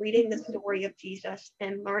 like reading the story of Jesus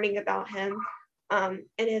and learning about him and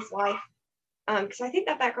his life, because I think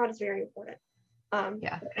that background is very important.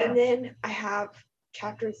 And then I have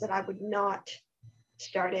chapters that I would not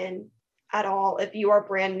start in at all. If you are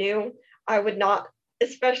brand new, I would not,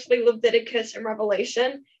 especially Leviticus and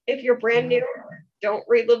Revelation. If you're brand new, don't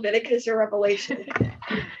read Leviticus or Revelation.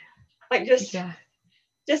 Like just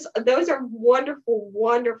those are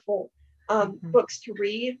wonderful books to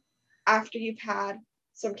read after you've had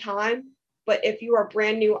some time. But if you are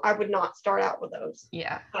brand new, I would not start out with those.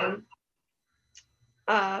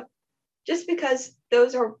 Just because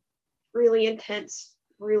those are really intense,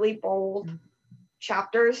 really bold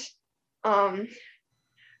chapters.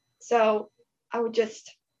 So I would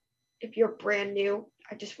just, if you're brand new,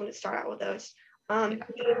 I just wouldn't start out with those.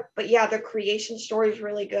 But yeah, the creation story is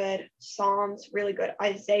really good. Psalms, really good.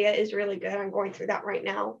 Isaiah is really good. I'm going through that right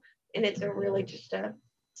now. And it's a really just a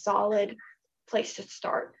solid place to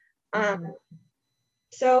start.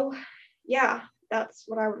 So yeah, that's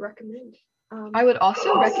what I would recommend. I would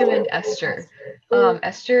also recommend Esther.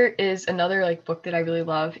 Esther is another like book that I really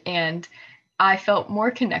love, and I felt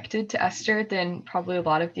more connected to Esther than probably a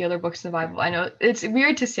lot of the other books in the Bible. I know it's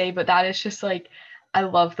weird to say, but that is just like, I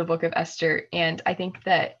love the book of Esther, and I think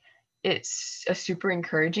that it's a super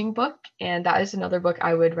encouraging book, and that is another book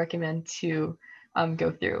I would recommend to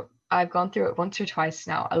go through. I've gone through it once or twice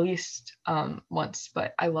now, at least once,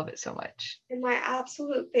 but I love it so much. And my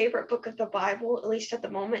absolute favorite book of the Bible, at least at the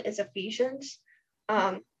moment, is Ephesians.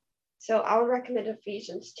 So I would recommend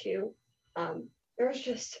Ephesians too.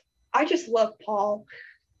 I just love Paul.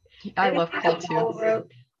 I love Paul too. Paul wrote.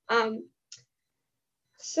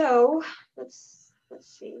 So let's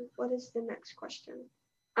see. What is the next question?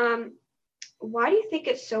 Why do you think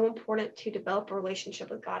it's so important to develop a relationship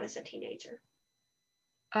with God as a teenager?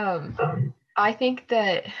 I think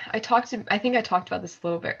that I talked about this a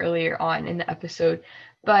little bit earlier on in the episode,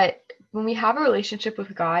 but when we have a relationship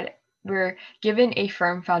with God, we're given a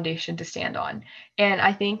firm foundation to stand on. And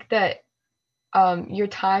I think that your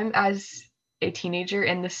time as a teenager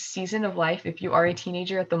in this season of life, if you are a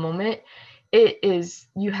teenager at the moment,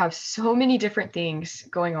 you have so many different things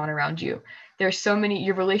going on around you. There's so many,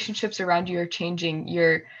 your relationships around you are changing.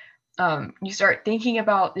 You start thinking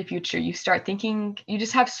about the future. You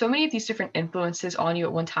just have so many of these different influences on you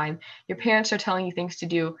at one time. Your parents are telling you things to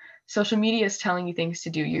do. Social media is telling you things to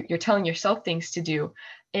do. You're telling yourself things to do.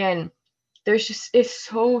 And it's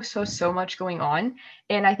so much going on.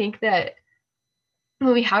 And I think that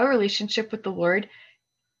when we have a relationship with the Lord,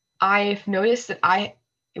 I've noticed that I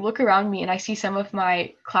look around me and I see some of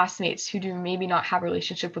my classmates who do maybe not have a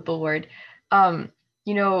relationship with the Lord. I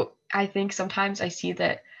think sometimes I see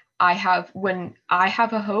that when I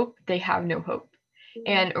have a hope, they have no hope.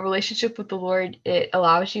 And a relationship with the Lord, it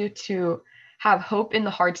allows you to have hope in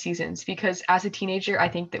the hard seasons, because as a teenager, I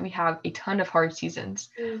think that we have a ton of hard seasons.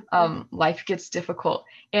 Life gets difficult,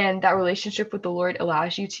 and that relationship with the Lord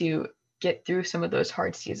allows you to get through some of those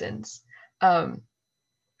hard seasons. And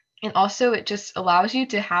also it just allows you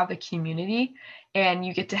to have a community, and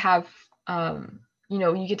you get to have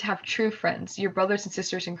true friends. Your brothers and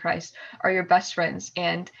sisters in Christ are your best friends.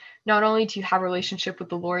 And not only do you have a relationship with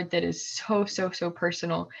the Lord that is so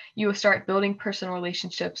personal, you will start building personal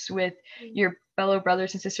relationships with your fellow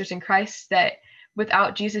brothers and sisters in Christ that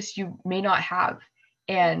without Jesus you may not have.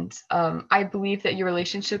 And I believe that your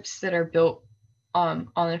relationships that are built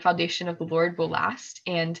on the foundation of the Lord will last,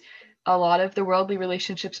 and a lot of the worldly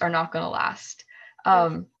relationships are not going to last.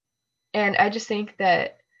 And I just think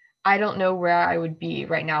that I don't know where I would be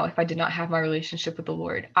right now if I did not have my relationship with the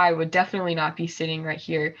Lord. I would definitely not be sitting right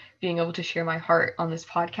here being able to share my heart on this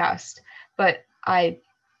podcast. But I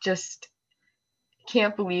just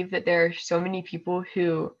can't believe that there are so many people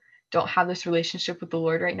who don't have this relationship with the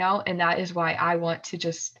Lord right now. And that is why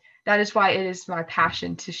that is why it is my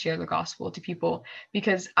passion to share the gospel to people,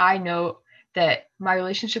 because I know that my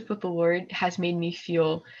relationship with the Lord has made me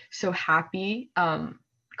feel so happy,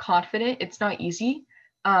 confident. It's not easy.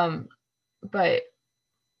 But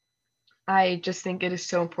I just think it is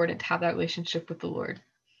so important to have that relationship with the Lord.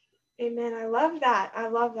 Amen. I love that.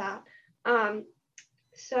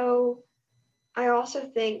 So I also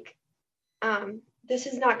think this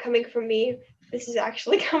is not coming from me. This is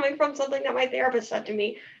actually coming from something that my therapist said to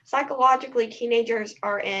me. Psychologically, teenagers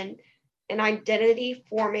are in an identity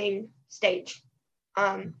forming stage.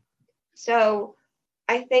 So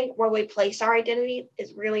I think where we place our identity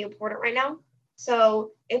is really important right now.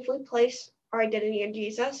 So if we place our identity in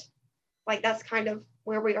Jesus, like that's kind of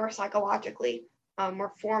where we are psychologically.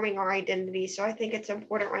 We're forming our identity. So I think it's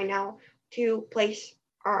important right now to place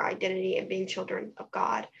our identity in being children of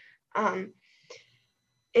God.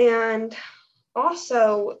 And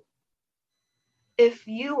also, if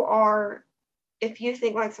you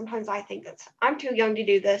think, like sometimes I think I'm too young to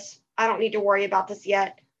do this. I don't need to worry about this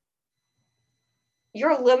yet.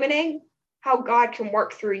 You're limiting how God can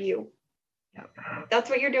work through you. Yep. That's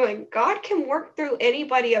what you're doing. God can work through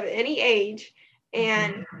anybody of any age.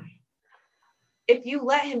 And if you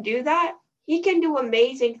let him do that, he can do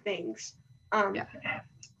amazing things.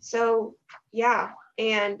 So, yeah.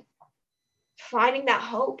 And finding that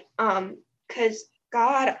hope. Because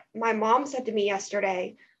God, my mom said to me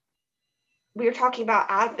yesterday, we were talking about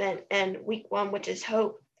Advent and week 1, which is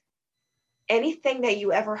hope. Anything that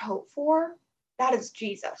you ever hope for, that is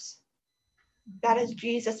Jesus. That is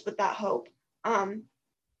Jesus with that hope.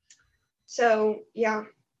 So yeah,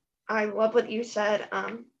 I love what you said.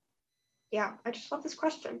 Yeah, I just love this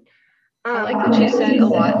question. I like what you said a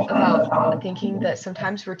lot about thinking that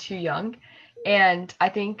sometimes we're too young. And I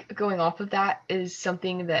think going off of that is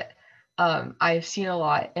something that I've seen a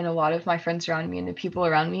lot in a lot of my friends around me and the people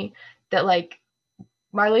around me, that like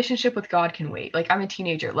my relationship with God can wait. Like, I'm a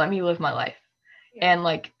teenager, let me live my life. Yeah. And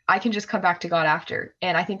like, I can just come back to God after.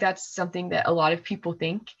 And I think that's something that a lot of people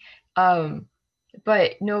think.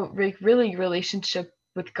 But no, like really relationship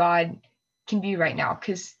with God can be right now,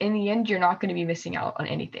 because in the end, you're not going to be missing out on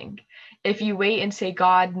anything. If you wait and say,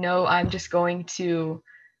 God, no, I'm just going to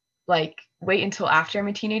like wait until after I'm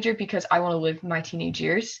a teenager because I want to live my teenage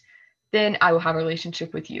years, then I will have a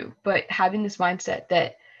relationship with you. But having this mindset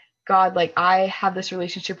that God, like, I have this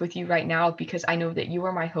relationship with you right now because I know that you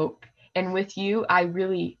are my hope. And with you, I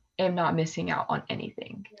really am not missing out on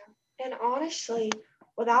anything. Yeah. And honestly,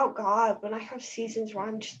 without God, when I have seasons where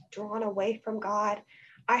I'm just drawn away from God,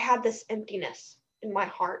 I have this emptiness in my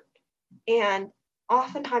heart. And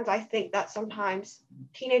oftentimes I think that sometimes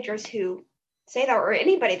teenagers who say that, or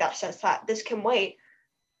anybody that says that this can wait,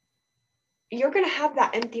 you're going to have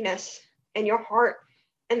that emptiness in your heart.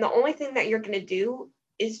 And the only thing that you're going to do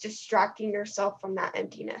is distracting yourself from that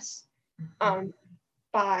emptiness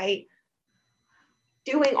by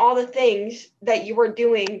doing all the things that you were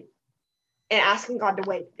doing and asking God to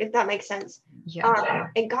wait, if that makes sense. Yeah.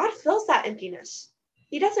 And God fills that emptiness.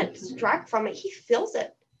 He doesn't distract from it. He fills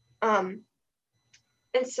it. And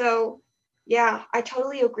so, yeah, I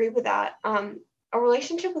totally agree with that. A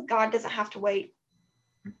relationship with God doesn't have to wait.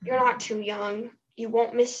 You're not too young. You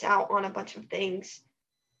won't miss out on a bunch of things.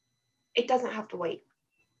 It doesn't have to wait.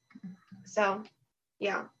 So,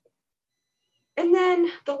 yeah. And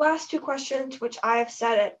then the last 2 questions, which I have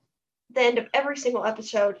said at the end of every single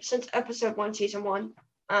episode since episode 1, season 1.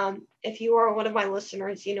 If you are one of my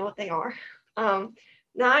listeners, you know what they are.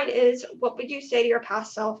 9 is, what would you say to your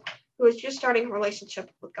past self who is just starting a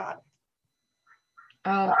relationship with God?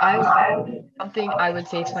 Something I would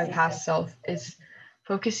say to my past self is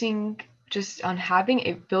focusing just on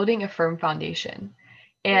building a firm foundation.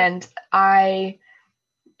 And I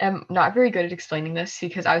am not very good at explaining this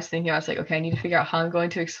because I was like, okay, I need to figure out how I'm going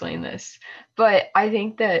to explain this. But I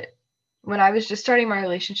think that when I was just starting my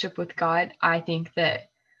relationship with God, I think that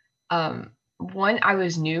one, I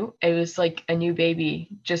was new. It was like a new baby.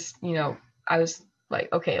 Just, I was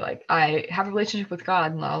like, okay, like I have a relationship with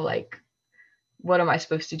God now, like, what am I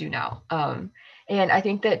supposed to do now? And I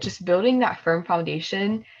think that just building that firm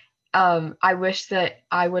foundation, I wish that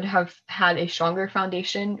I would have had a stronger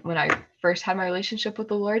foundation when I first had my relationship with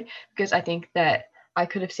the Lord, because I think that I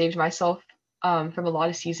could have saved myself from a lot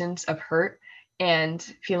of seasons of hurt and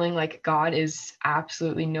feeling like God is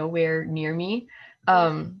absolutely nowhere near me.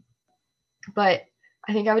 But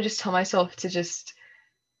I think I would just tell myself to just,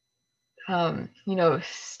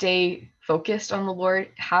 stay focused on the Lord,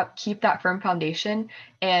 keep that firm foundation,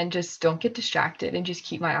 and just don't get distracted and just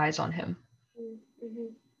keep my eyes on him.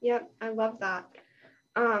 Mm-hmm. Yep, I love that.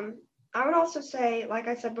 I would also say, like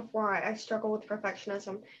I said before, I struggle with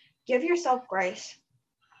perfectionism. Give yourself grace.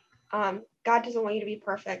 God doesn't want you to be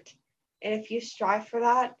perfect. And if you strive for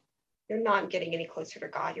that, you're not getting any closer to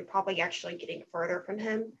God. You're probably actually getting further from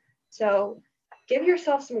him. So give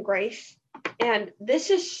yourself some grace. And this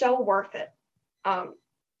is so worth it.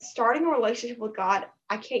 Starting a relationship with God,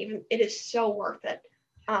 it is so worth it.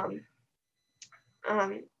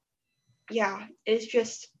 Yeah, it's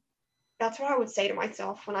just, that's what I would say to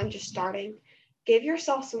myself when I'm just starting. Give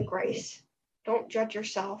yourself some grace. Don't judge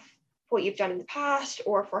yourself for what you've done in the past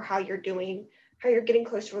or for how you're getting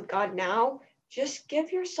closer with God now. Just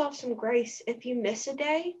give yourself some grace. If you miss a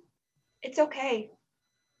day, it's okay.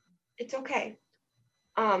 It's okay.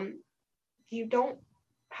 You don't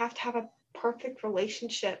have to have a perfect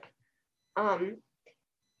relationship.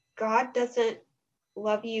 God doesn't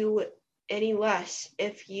love you any less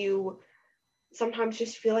if you sometimes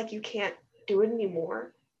just feel like you can't do it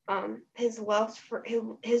anymore. His love for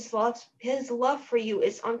you is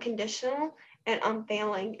unconditional, and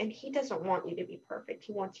unfailing, and he doesn't want you to be perfect.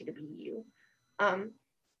 He wants you to be you.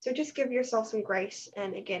 So just give yourself some grace,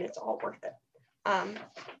 and again, it's all worth it.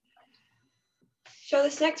 So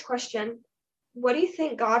this next question, what do you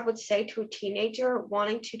think God would say to a teenager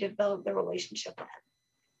wanting to develop their relationship with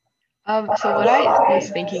him? So what I was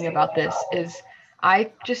thinking about this is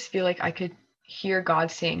I just feel like I could hear God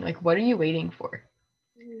saying, like, what are you waiting for?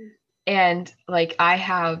 And like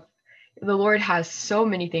the Lord has so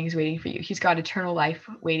many things waiting for you. He's got eternal life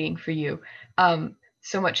waiting for you.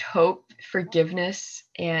 So much hope, forgiveness,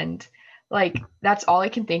 and like that's all I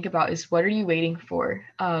can think about is what are you waiting for?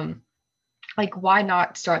 Like why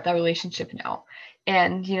not start that relationship now?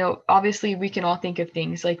 And obviously we can all think of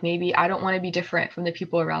things like maybe I don't want to be different from the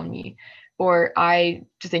people around me, or I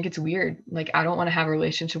just think it's weird, like I don't want to have a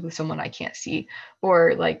relationship with someone I can't see,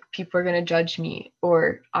 or like people are going to judge me,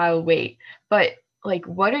 or I'll wait. But like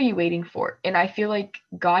what are you waiting for? And I feel like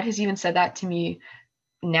God has even said that to me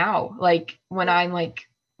now, like when I'm like,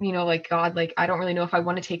 like God, like I don't really know if I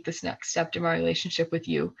want to take this next step in my relationship with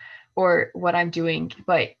you or what I'm doing,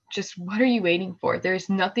 but just what are you waiting for? There's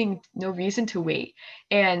no reason to wait.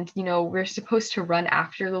 And we're supposed to run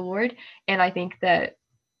after the Lord. And I think that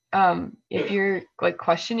if you're like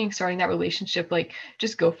questioning starting that relationship, like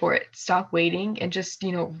just go for it. Stop waiting and just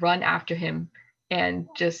run after him. And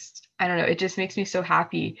just, I don't know, it just makes me so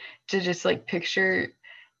happy to just like picture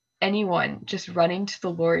anyone just running to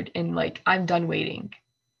the Lord and like, I'm done waiting.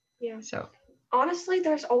 Yeah. So honestly,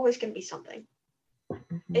 there's always going to be something.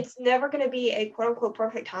 It's never going to be a quote unquote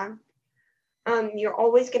perfect time. You're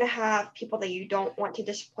always going to have people that you don't want to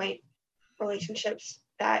disappoint, relationships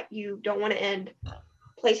that you don't want to end,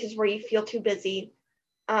 places where you feel too busy,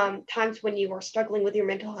 times when you are struggling with your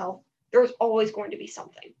mental health. There's always going to be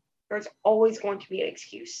something. There's always going to be an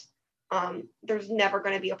excuse. There's never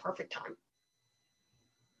going to be a perfect time.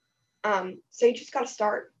 So you just got to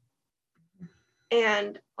start.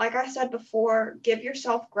 And like I said before, give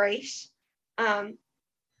yourself grace. And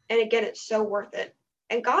again, it's so worth it.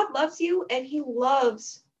 And God loves you, and he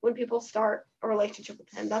loves when people start a relationship with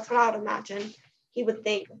him. That's what I would imagine he would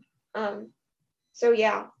think. So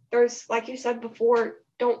yeah, there's, like you said before,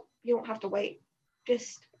 you don't have to wait.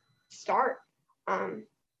 Just start.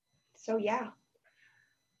 So yeah.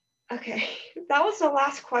 Okay, that was the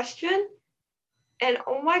last question. And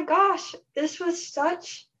oh my gosh, this was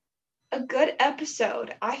such a good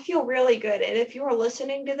episode. I feel really good. And if you are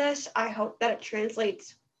listening to this, I hope that it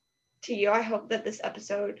translates to you. I hope that this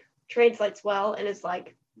episode translates well and is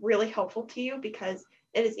like really helpful to you, because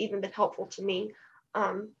it has even been helpful to me.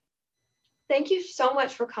 Thank you so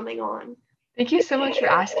much for coming on. Thank you so much for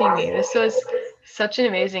asking me. This was such an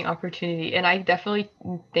amazing opportunity, and I definitely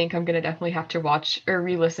think I'm gonna definitely have to watch or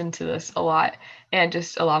re-listen to this a lot and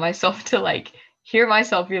just allow myself to like hear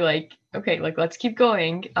myself be like, okay, like let's keep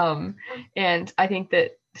going. And I think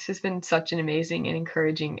that this has been such an amazing and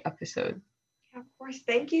encouraging episode. Of course.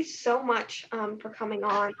 Thank you so much for coming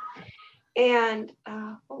on. And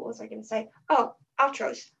what was I going to say? Oh,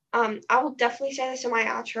 outros. I will definitely say this in my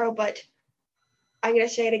outro, but I'm going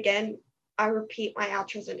to say it again. I repeat my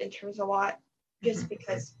outros and intros a lot just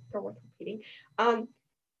because they're worth repeating.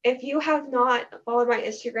 If you have not followed my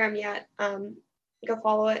Instagram yet, go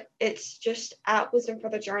follow it. It's just at Wisdom for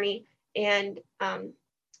the Journey. And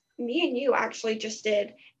me and you actually just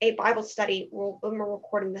did a Bible study when we're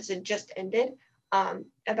recording this. It just ended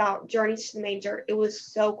about Journeys to the Manger. It was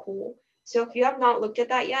so cool. So if you have not looked at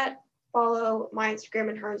that yet, follow my Instagram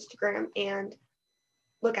and her Instagram and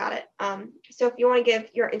look at it. So if you want to give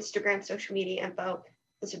your Instagram social media info,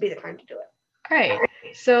 this would be the time to do it. All right.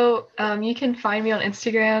 So you can find me on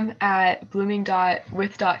Instagram at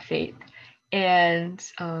blooming.with.faith.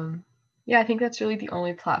 And yeah, I think that's really the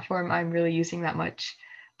only platform I'm really using that much.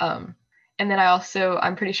 And then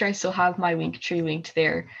I'm pretty sure I still have my Linktree linked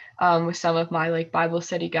there with some of my like Bible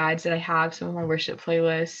study guides that I have, some of my worship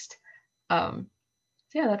playlist. So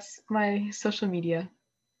yeah, that's my social media.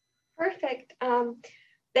 Perfect.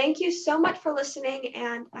 Thank you so much for listening,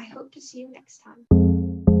 and I hope to see you next time.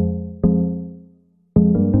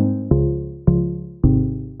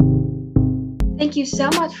 Thank you so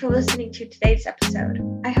much for listening to today's episode.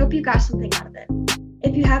 I hope you got something out of it.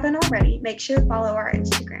 If you haven't already, make sure to follow our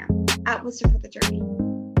Instagram at Wisdom for the Journey.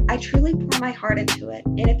 I truly pour my heart into it,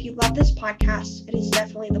 and if you love this podcast, it is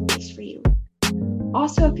definitely the place for you.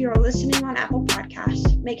 Also, if you are listening on Apple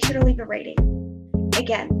Podcasts, make sure to leave a rating.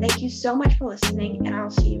 Again, thank you so much for listening, and I will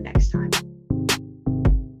see you next time.